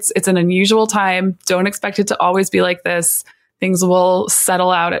so it's an unusual time. Don't expect it to always be like this. Things will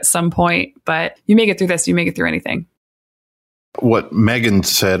settle out at some point, but you make it through this, you make it through anything. What Megan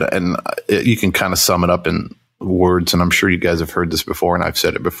said, and you can kind of sum it up in words, and I'm sure you guys have heard this before, and I've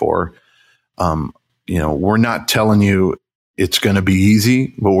said it before. We're not telling you it's going to be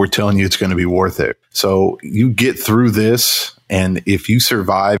easy, but we're telling you it's going to be worth it. So you get through this, and if you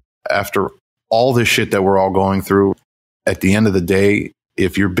survive after all this shit that we're all going through, at the end of the day,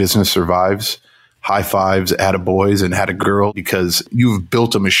 if your business survives, high fives, attaboys, and attagirl, because you've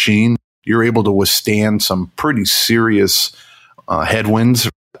built a machine. You're able to withstand some pretty serious headwinds.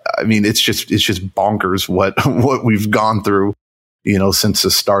 I mean, it's just bonkers what we've gone through, since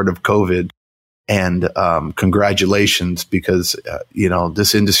the start of COVID. And congratulations, because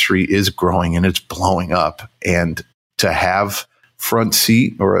this industry is growing and it's blowing up. And to have front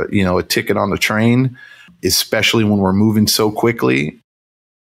seat or a ticket on the train, especially when we're moving so quickly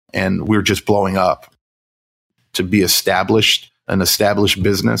and we're just blowing up, to be an established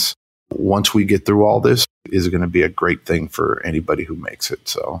business, once we get through all this, is going to be a great thing for anybody who makes it.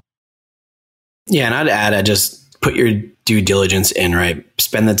 So, yeah, and I'd add, just put your due diligence in, right?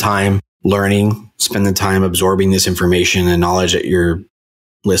 Spend the time learning, spend the time absorbing this information and knowledge that you're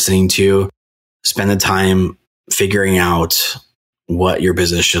listening to. Spend the time figuring out what your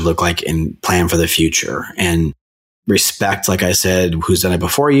business should look like and plan for the future. And respect, like I said, who's done it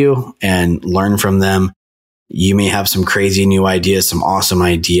before you, and learn from them. You may have some crazy new ideas, some awesome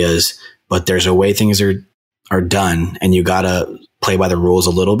ideas, but there's a way things are done, and you got to play by the rules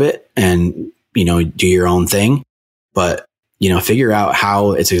a little bit and, do your own thing, but, figure out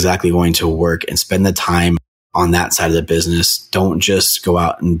how it's exactly going to work and spend the time on that side of the business. Don't just go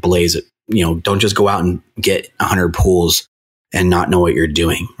out and blaze it. Don't just go out and get 100 pools and not know what you're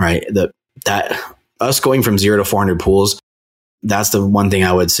doing, right? That us going from 0 to 400 pools, that's the one thing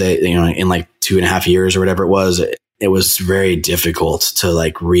I would say, in like 2.5 years or whatever it was very difficult to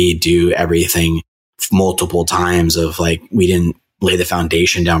like redo everything multiple times of like, we didn't lay the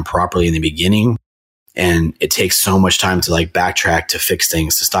foundation down properly in the beginning. And it takes so much time to like backtrack, to fix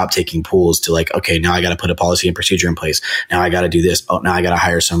things, to stop taking pools, to like, okay, now I got to put a policy and procedure in place. Now I got to do this. Oh, now I got to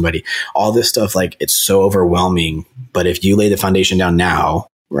hire somebody. All this stuff, like, it's so overwhelming. But if you lay the foundation down now,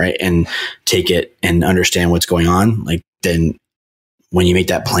 right, and take it and understand what's going on, like, then when you make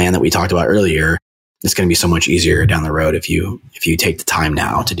that plan that we talked about earlier, it's going to be so much easier down the road if you take the time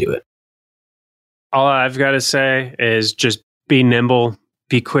now to do it. All I've got to say is just be nimble,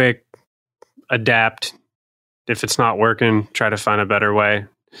 be quick, adapt. If it's not working, try to find a better way.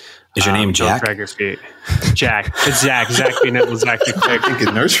 Is your name Don't Jack? drag your feet. Jack. It's Zach. Zach being able to Zach be quick.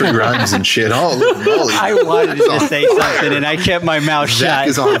 Thinking nursery rhymes and shit. Oh, I wanted to say something and I kept my mouth Zach shut.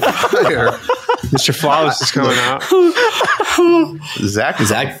 is on fire. Mr. Flawless is coming out. Zach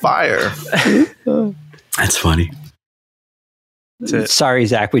is on fire. That's funny. That's it. Sorry,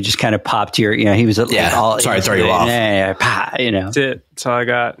 Zach. We just kind of popped your, he was all. Sorry to throw you off. Yeah, That's it. That's all I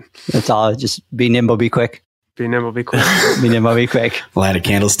got. That's all. Just be nimble, be quick. Be nimble, be quick. Be nimble, be quick. Light a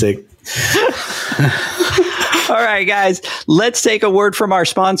candlestick. All right, guys, let's take a word from our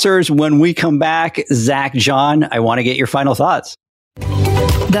sponsors. When we come back, Zach, John, I want to get your final thoughts.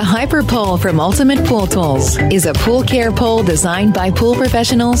 The Hyper Pole from Ultimate Pool Tools is a pool care pole designed by pool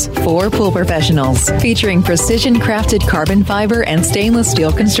professionals for pool professionals, featuring precision crafted carbon fiber and stainless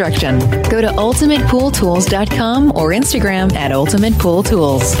steel construction. Go to ultimatepooltools.com or Instagram at Ultimate Pool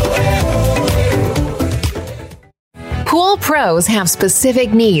Tools. Pool pros have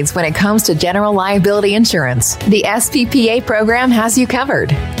specific needs when it comes to general liability insurance. The SPPA program has you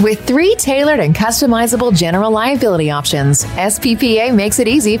covered. With 3 tailored and customizable general liability options, SPPA makes it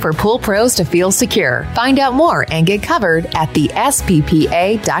easy for pool pros to feel secure. Find out more and get covered at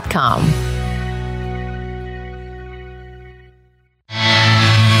thesppa.com.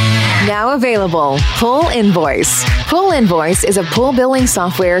 Now available, Pool Invoice. Pool Invoice is a pool billing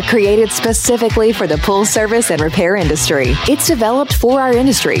software created specifically for the pool service and repair industry. It's developed for our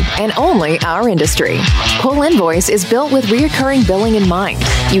industry and only our industry. Pool Invoice is built with recurring billing in mind.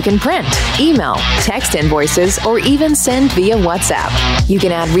 You can print, email, text invoices, or even send via WhatsApp. You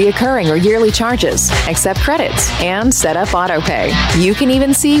can add recurring or yearly charges, accept credits, and set up autopay. You can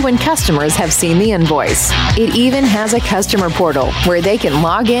even see when customers have seen the invoice. It even has a customer portal where they can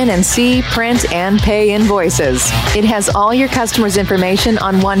log in and see, print, and pay invoices. It has all your customers' information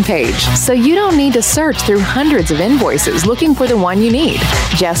on one page, so you don't need to search through hundreds of invoices looking for the one you need.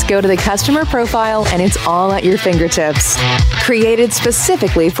 Just go to the customer profile and it's all at your fingertips. Created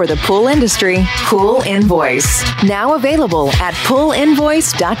specifically for the pool industry, Pool Invoice. Now available at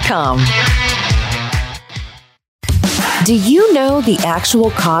poolinvoice.com. Do you know the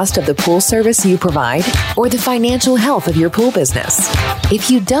actual cost of the pool service you provide or the financial health of your pool business? If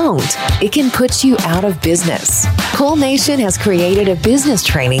you don't, it can put you out of business. Pool Nation has created a business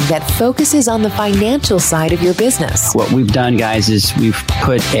training that focuses on the financial side of your business. What we've done, guys, is we've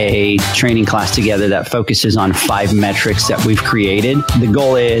put a training class together that focuses on 5 metrics that we've created. The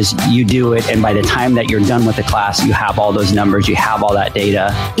goal is you do it, and by the time that you're done with the class, you have all those numbers, you have all that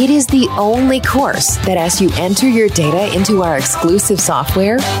data. It is the only course that as you enter your data into our exclusive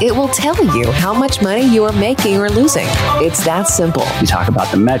software, it will tell you how much money you are making or losing. It's that simple. We talk about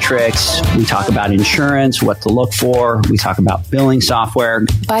the metrics, we talk about insurance, what to look for, we talk about billing software.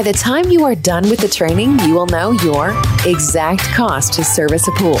 By the time you are done with the training, you will know your exact cost to service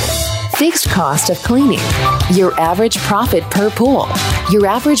a pool, fixed cost of cleaning, your average profit per pool, your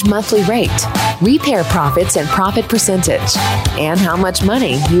average monthly rate, repair profits and profit percentage, and how much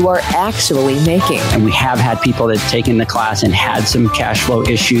money you are actually making. And we have had people that have taken the class and had some cash flow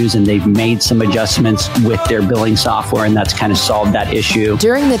issues, and they've made some adjustments with their billing software, and that's kind of solved that issue.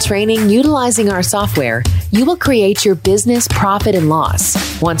 During the training, utilizing our software, you will create your business profit and loss.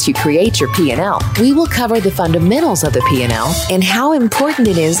 Once you create your P&L, we will cover the fundamentals of the P&L and how important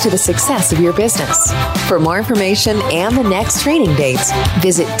it is to the success of your business. For more information and the next training dates,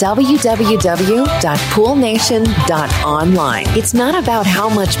 visit www.poolnation.online. It's not about how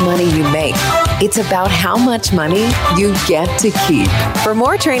much money you make. It's about how much money you get to keep. For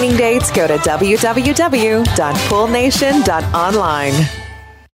more training dates, go to www.poolnation.online.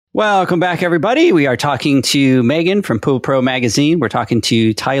 Welcome back, everybody. We are talking to Megan from Pool Pro Magazine. We're talking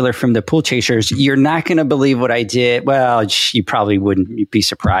to Tyler from the Pool Chasers. You're not going to believe what I did. Well, you probably wouldn't. You'd be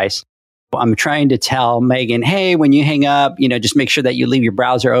surprised. I'm trying to tell Megan, hey, when you hang up, just make sure that you leave your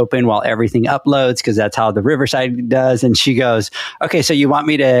browser open while everything uploads, because that's how the Riverside does. And she goes, okay, so you want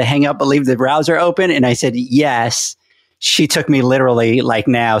me to hang up but leave the browser open? And I said, yes. She took me literally like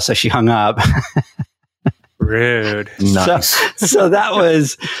now, so she hung up. Rude. Nice. So that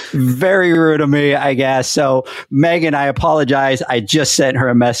was very rude of me, I guess. So Megan, I apologize. I just sent her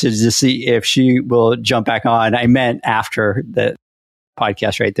a message to see if she will jump back on. I meant after the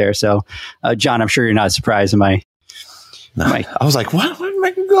podcast right there. So John, I'm sure you're not surprised. I was like, what? Where did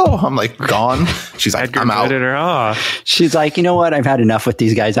Megan go? I'm like, gone. She's like, I'm out. Her off. She's like, you know what? I've had enough with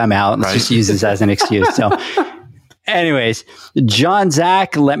these guys. I'm out. Let's just use this as an excuse. So anyways, John,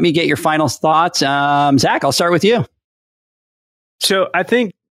 Zach, let me get your final thoughts. Zach, I'll start with you. So I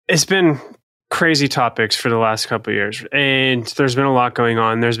think it's been crazy topics for the last couple of years, and there's been a lot going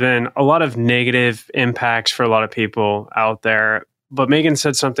on. There's been a lot of negative impacts for a lot of people out there. But Megan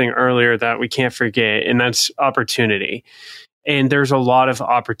said something earlier that we can't forget, and that's opportunity. And there's a lot of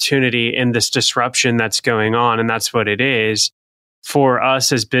opportunity in this disruption that's going on, and that's what it is for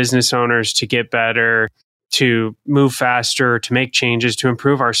us as business owners to get better, to move faster, to make changes, to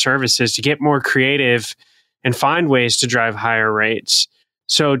improve our services, to get more creative and find ways to drive higher rates.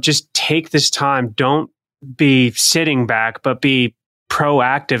 So just take this time. Don't be sitting back, but be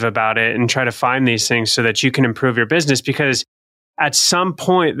proactive about it and try to find these things so that you can improve your business, because at some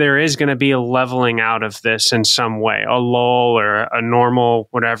point there is going to be a leveling out of this in some way, a lull or a normal,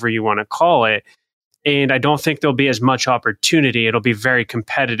 whatever you want to call it. And I don't think there'll be as much opportunity. It'll be very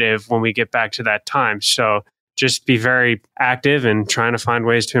competitive when we get back to that time. So just be very active and trying to find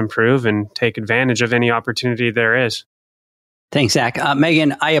ways to improve and take advantage of any opportunity there is. Thanks, Zach.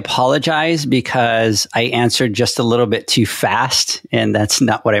 Megan, I apologize because I answered just a little bit too fast, and that's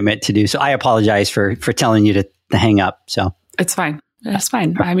not what I meant to do. So I apologize for telling you to hang up. So it's fine. It's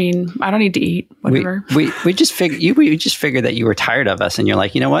fine. I mean, I don't need to eat, whatever. We just figured we just figured that you were tired of us, and you're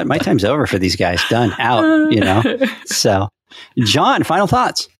like, you know what? My time's over for these guys. Done. Out. You know. So, John, final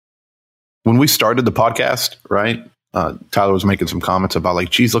thoughts. When we started the podcast, right? Tyler was making some comments about like,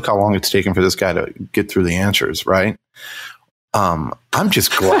 geez, look how long it's taken for this guy to get through the answers, right? I'm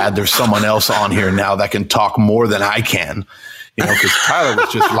just glad there's someone else on here now that can talk more than I can, you know, because Tyler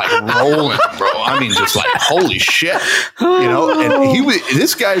was just like rolling, bro. I mean, just like, holy shit, you know, and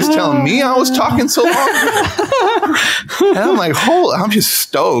this guy's telling me I was talking so long. And I'm like, I'm just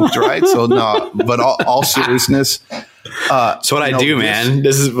stoked, right? So no, but all seriousness. It's what I do, man.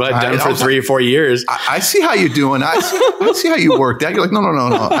 This is what I've done for 3 or 4 years. I see how you're doing. I see how you work that. You're like, no.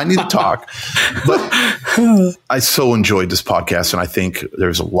 I need to talk. But I so enjoyed this podcast, and I think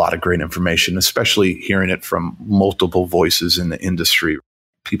there's a lot of great information, especially hearing it from multiple voices in the industry,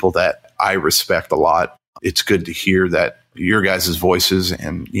 people that I respect a lot. It's good to hear that your guys' voices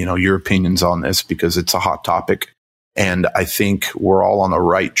and, you know, your opinions on this, because it's a hot topic. And I think we're all on the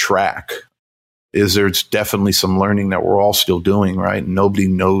right track. There's definitely some learning that we're all still doing, right? Nobody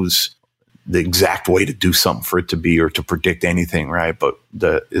knows the exact way to do something for it to be or to predict anything, right? But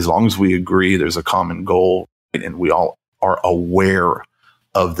as long as we agree there's a common goal, right, and we all are aware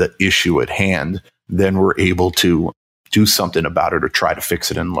of the issue at hand, then we're able to do something about it or try to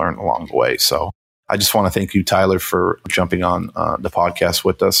fix it and learn along the way. So I just want to thank you, Tyler, for jumping on the podcast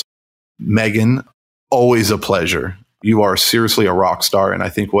with us. Megan, always a pleasure. You are seriously a rock star. And I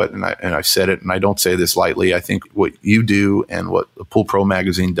think and I've said it, and I don't say this lightly, I think what you do and what the Pool Pro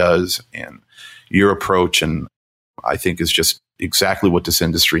magazine does and your approach, and I think is just exactly what this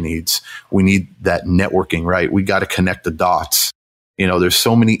industry needs. We need that networking, right? We got to connect the dots. You know, there's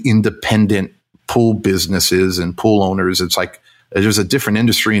so many independent pool businesses and pool owners. It's like there's a different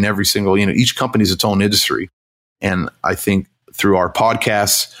industry in every single, you know, each company's its own industry. And I think through our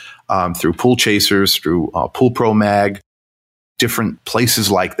podcasts, through Pool Chasers, through Pool Pro Mag, different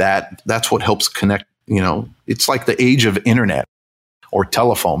places like that. That's what helps connect. You know, it's like the age of internet or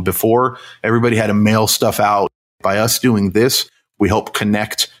telephone. Before, everybody had to mail stuff out. By us doing this, we help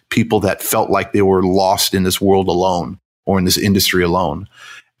connect people that felt like they were lost in this world alone or in this industry alone.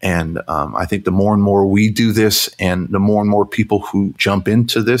 And I think the more and more we do this, and the more and more people who jump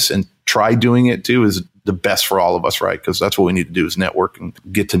into this and try doing it too, is the best for all of us, right? Because that's what we need to do, is network and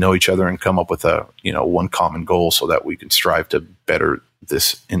get to know each other and come up with one common goal so that we can strive to better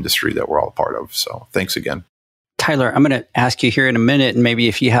this industry that we're all a part of. So thanks again. Tyler, I'm going to ask you here in a minute, and maybe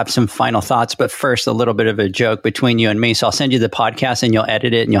if you have some final thoughts, but first a little bit of a joke between you and me. So I'll send you the podcast and you'll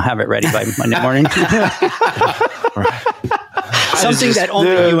edit it and you'll have it ready by Monday morning. Something that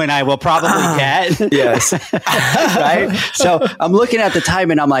only you and I will probably get. Yes. Right? So I'm looking at the time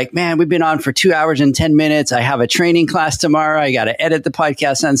and I'm like, man, we've been on for 2 hours and 10 minutes. I have a training class tomorrow. I got to edit the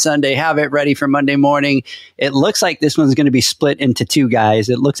podcast on Sunday, have it ready for Monday morning. It looks like this one's going to be split into 2 guys.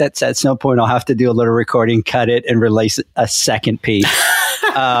 It looks at some point I'll have to do a little recording, cut it, and release a second piece.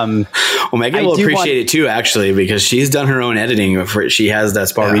 Well, Megan will appreciate it too, actually, because she's done her own editing. She has that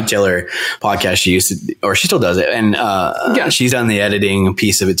Spa Retailer podcast she used to, or she still does it, and she's done the editing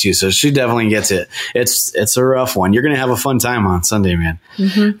piece of it too. So she definitely gets it. It's a rough one. You're gonna have a fun time on Sunday, man.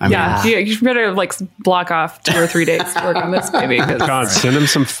 Mm-hmm. You better like block off 2 or 3 days to work on this, maybe. God, send him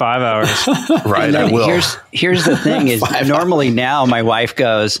some 5 hours. Right, I will. Here's the thing: is normally now my wife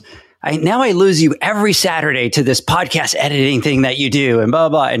goes, I lose you every Saturday to this podcast editing thing that you do and blah,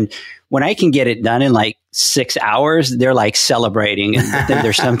 blah. And when I can get it done in like 6 hours, they're like celebrating. And then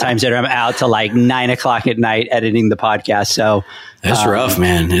there's sometimes that I'm out to like 9 o'clock at night editing the podcast. So that's rough,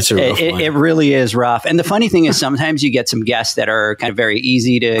 man. It's a rough one. It really is rough. And the funny thing is sometimes you get some guests that are kind of very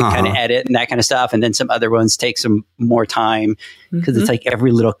easy to kind of edit and that kind of stuff. And then some other ones take some more time because it's like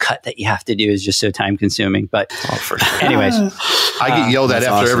every little cut that you have to do is just so time consuming. But for sure. anyways, I get yelled at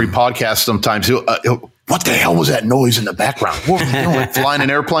after every podcast sometimes. What the hell was that noise in the background? What, like flying an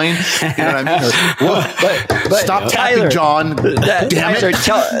airplane? You know what I mean? But stop tapping, John. Damn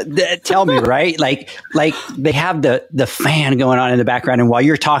it. Tell me, right? Like they have the fan going on in the background, and while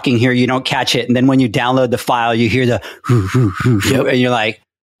you're talking here, you don't catch it. And then when you download the file, you hear the and you're like,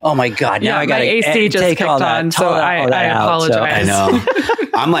 oh my God, now I got to AC just take kicked all that, on, so I apologize. So. I know.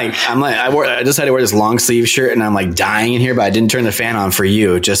 I just had to wear this long sleeve shirt and I'm like dying in here, but I didn't turn the fan on for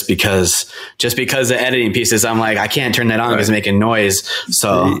you just because the editing pieces, I'm like, I can't turn that on because it's making noise.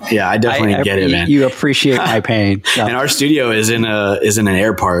 So yeah, I definitely get it, man. You appreciate my pain. So. And our studio is in an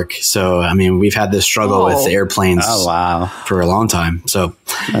air park. So, I mean, we've had this struggle with the airplanes for a long time. So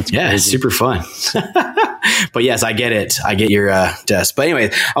that's crazy. It's super fun. But yes, I get it. I get your desk. But anyway,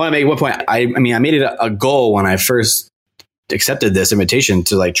 I want to make one point. I made it a goal when I first accepted this invitation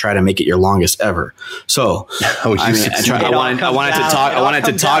to like try to make it your longest ever. So I wanted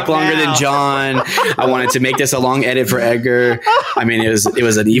to talk longer than John. I wanted to make this a long edit for Edgar. I mean, it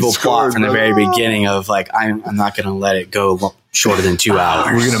was an evil plot from the very beginning of like, I'm not going to let it go shorter than 2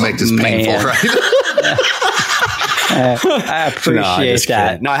 hours. We're going to make this painful, right? I appreciate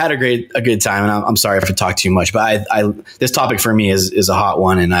that. No, I had a good time, and I'm sorry if I talked too much, but this topic for me is a hot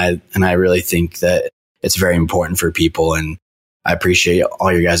one, and I really think that it's very important for people, and I appreciate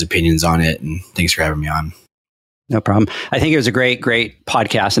all your guys' opinions on it, and thanks for having me on. No problem. I think it was a great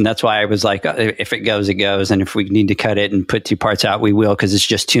podcast, and that's why I was like, if it goes, it goes, and if we need to cut it and put 2 parts out, we will, because it's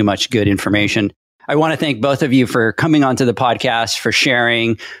just too much good information. I want to thank both of you for coming onto the podcast, for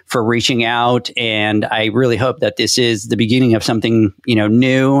sharing, for reaching out, and I really hope that this is the beginning of something,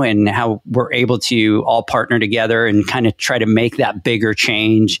 new, and how we're able to all partner together and kind of try to make that bigger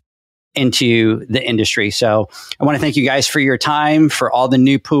change into the industry. So I want to thank you guys for your time, for all the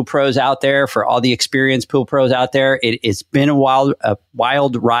new pool pros out there, for all the experienced pool pros out there. It's been a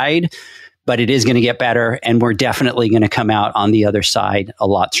wild ride, but it is going to get better, and we're definitely going to come out on the other side a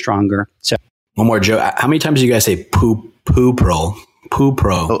lot stronger. So one more joke. How many times do you guys say poo pro? Poo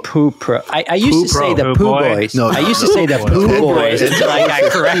pro. Poo pro. I used to say the poo boys. No, I used to say the poo boys until I got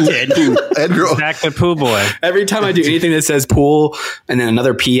corrected. Back to poo boy. Every time I do anything that says pool and then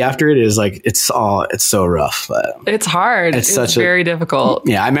another P after it is like, it's so rough. It's hard. It's very difficult.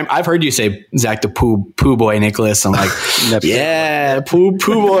 Yeah. I've heard you say, Zach, the poo boy, Nicholas. I'm like, yeah, poo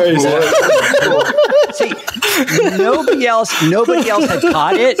boys. See, nobody else had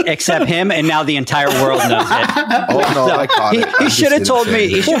caught it except him, and now the entire world knows it. Oh no, I caught it. He should have told me.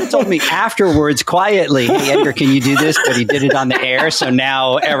 He should have told me afterwards, quietly. Hey, Edgar, can you do this? But he did it on the air, so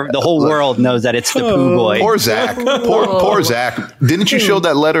now the whole world knows that it's the poo boy. Poor Zach. Poor Zach. Didn't you show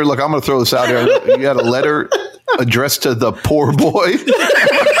that letter? Look, I'm going to throw this out there. You had a letter addressed to the poor boy.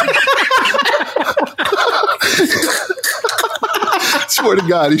 Swear to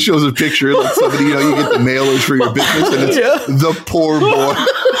God, he shows a picture like somebody, you get the mailers for your business, and it's the poor boy.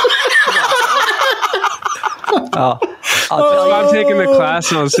 I'm taking the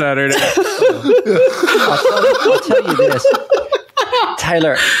class on Saturday. I'll tell you this,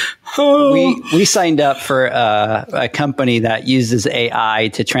 Tyler. We signed up for a company that uses AI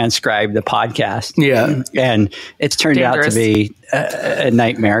to transcribe the podcast. Yeah. And it's turned out to be a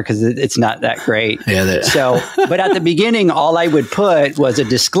nightmare because it's not that great. Yeah. But at the beginning, all I would put was a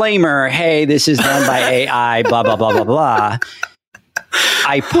disclaimer. Hey, this is done by AI, blah, blah, blah, blah, blah.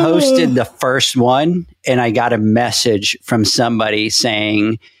 I posted the first one and I got a message from somebody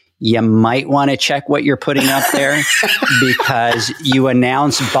saying, you might want to check what you're putting up there because you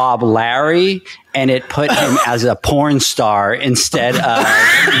announced Bob Larry and it put him as a porn star instead of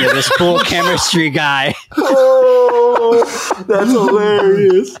this pool chemistry guy. Oh, that's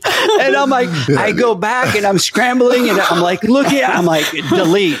hilarious. And I'm like, I go back and I'm scrambling and I'm like, I'm like,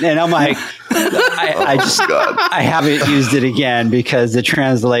 delete. And I'm like, I haven't used it again because the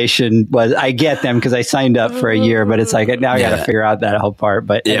translation I get them because I signed up for a year, but it's like, now I got to figure out that whole part.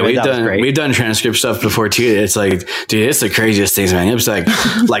 But yeah, anyway, we've done transcript stuff before too. It's like, dude, it's the craziest things, man. It's like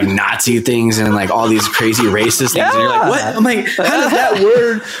Nazi things and like all these crazy racist things. Yeah. And you're like, what? I'm like, how does that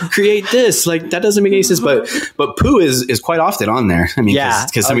word create this? Like, that doesn't make any sense. But poo is quite often on there. I mean,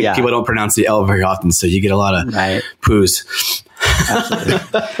 because people don't pronounce the L very often. So you get a lot of poos.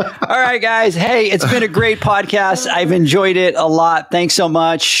 All right, guys. Hey, it's been a great podcast. I've enjoyed it a lot. Thanks so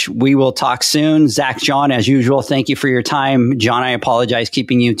much. We will talk soon. Zach, John, as usual, thank you for your time. John, I apologize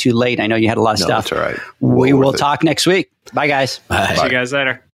keeping you too late. I know you had a lot of stuff. That's all right. We will talk next week. Bye, guys. Bye. See you guys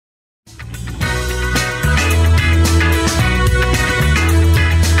later.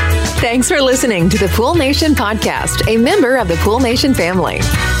 Thanks for listening to the Pool Nation podcast, a member of the Pool Nation family.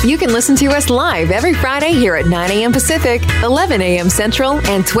 You can listen to us live every Friday here at 9 a.m. Pacific, 11 a.m. Central,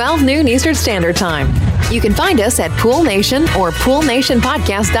 and 12 noon Eastern Standard Time. You can find us at Pool Nation or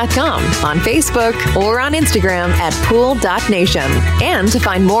PoolNationPodcast.com, on Facebook, or on Instagram at Pool.Nation. And to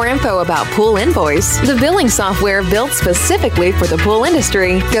find more info about Pool Invoice, the billing software built specifically for the pool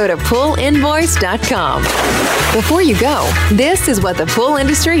industry, go to PoolInvoice.com. Before you go, this is what the pool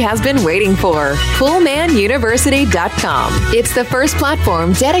industry has been waiting for. PoolManUniversity.com. It's the first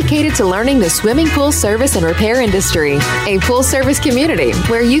platform dedicated to learning the swimming pool service and repair industry. A pool service community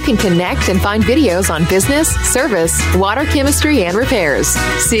where you can connect and find videos on business, service, water chemistry, and repairs.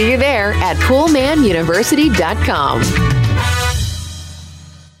 See you there at PoolManUniversity.com.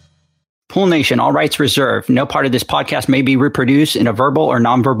 Pool Nation, all rights reserved. No part of this podcast may be reproduced in a verbal or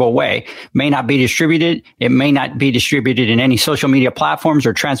nonverbal way. May not be distributed. It may not be distributed in any social media platforms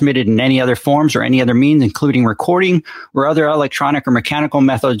or transmitted in any other forms or any other means, including recording or other electronic or mechanical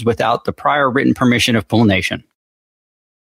methods without the prior written permission of Pool Nation.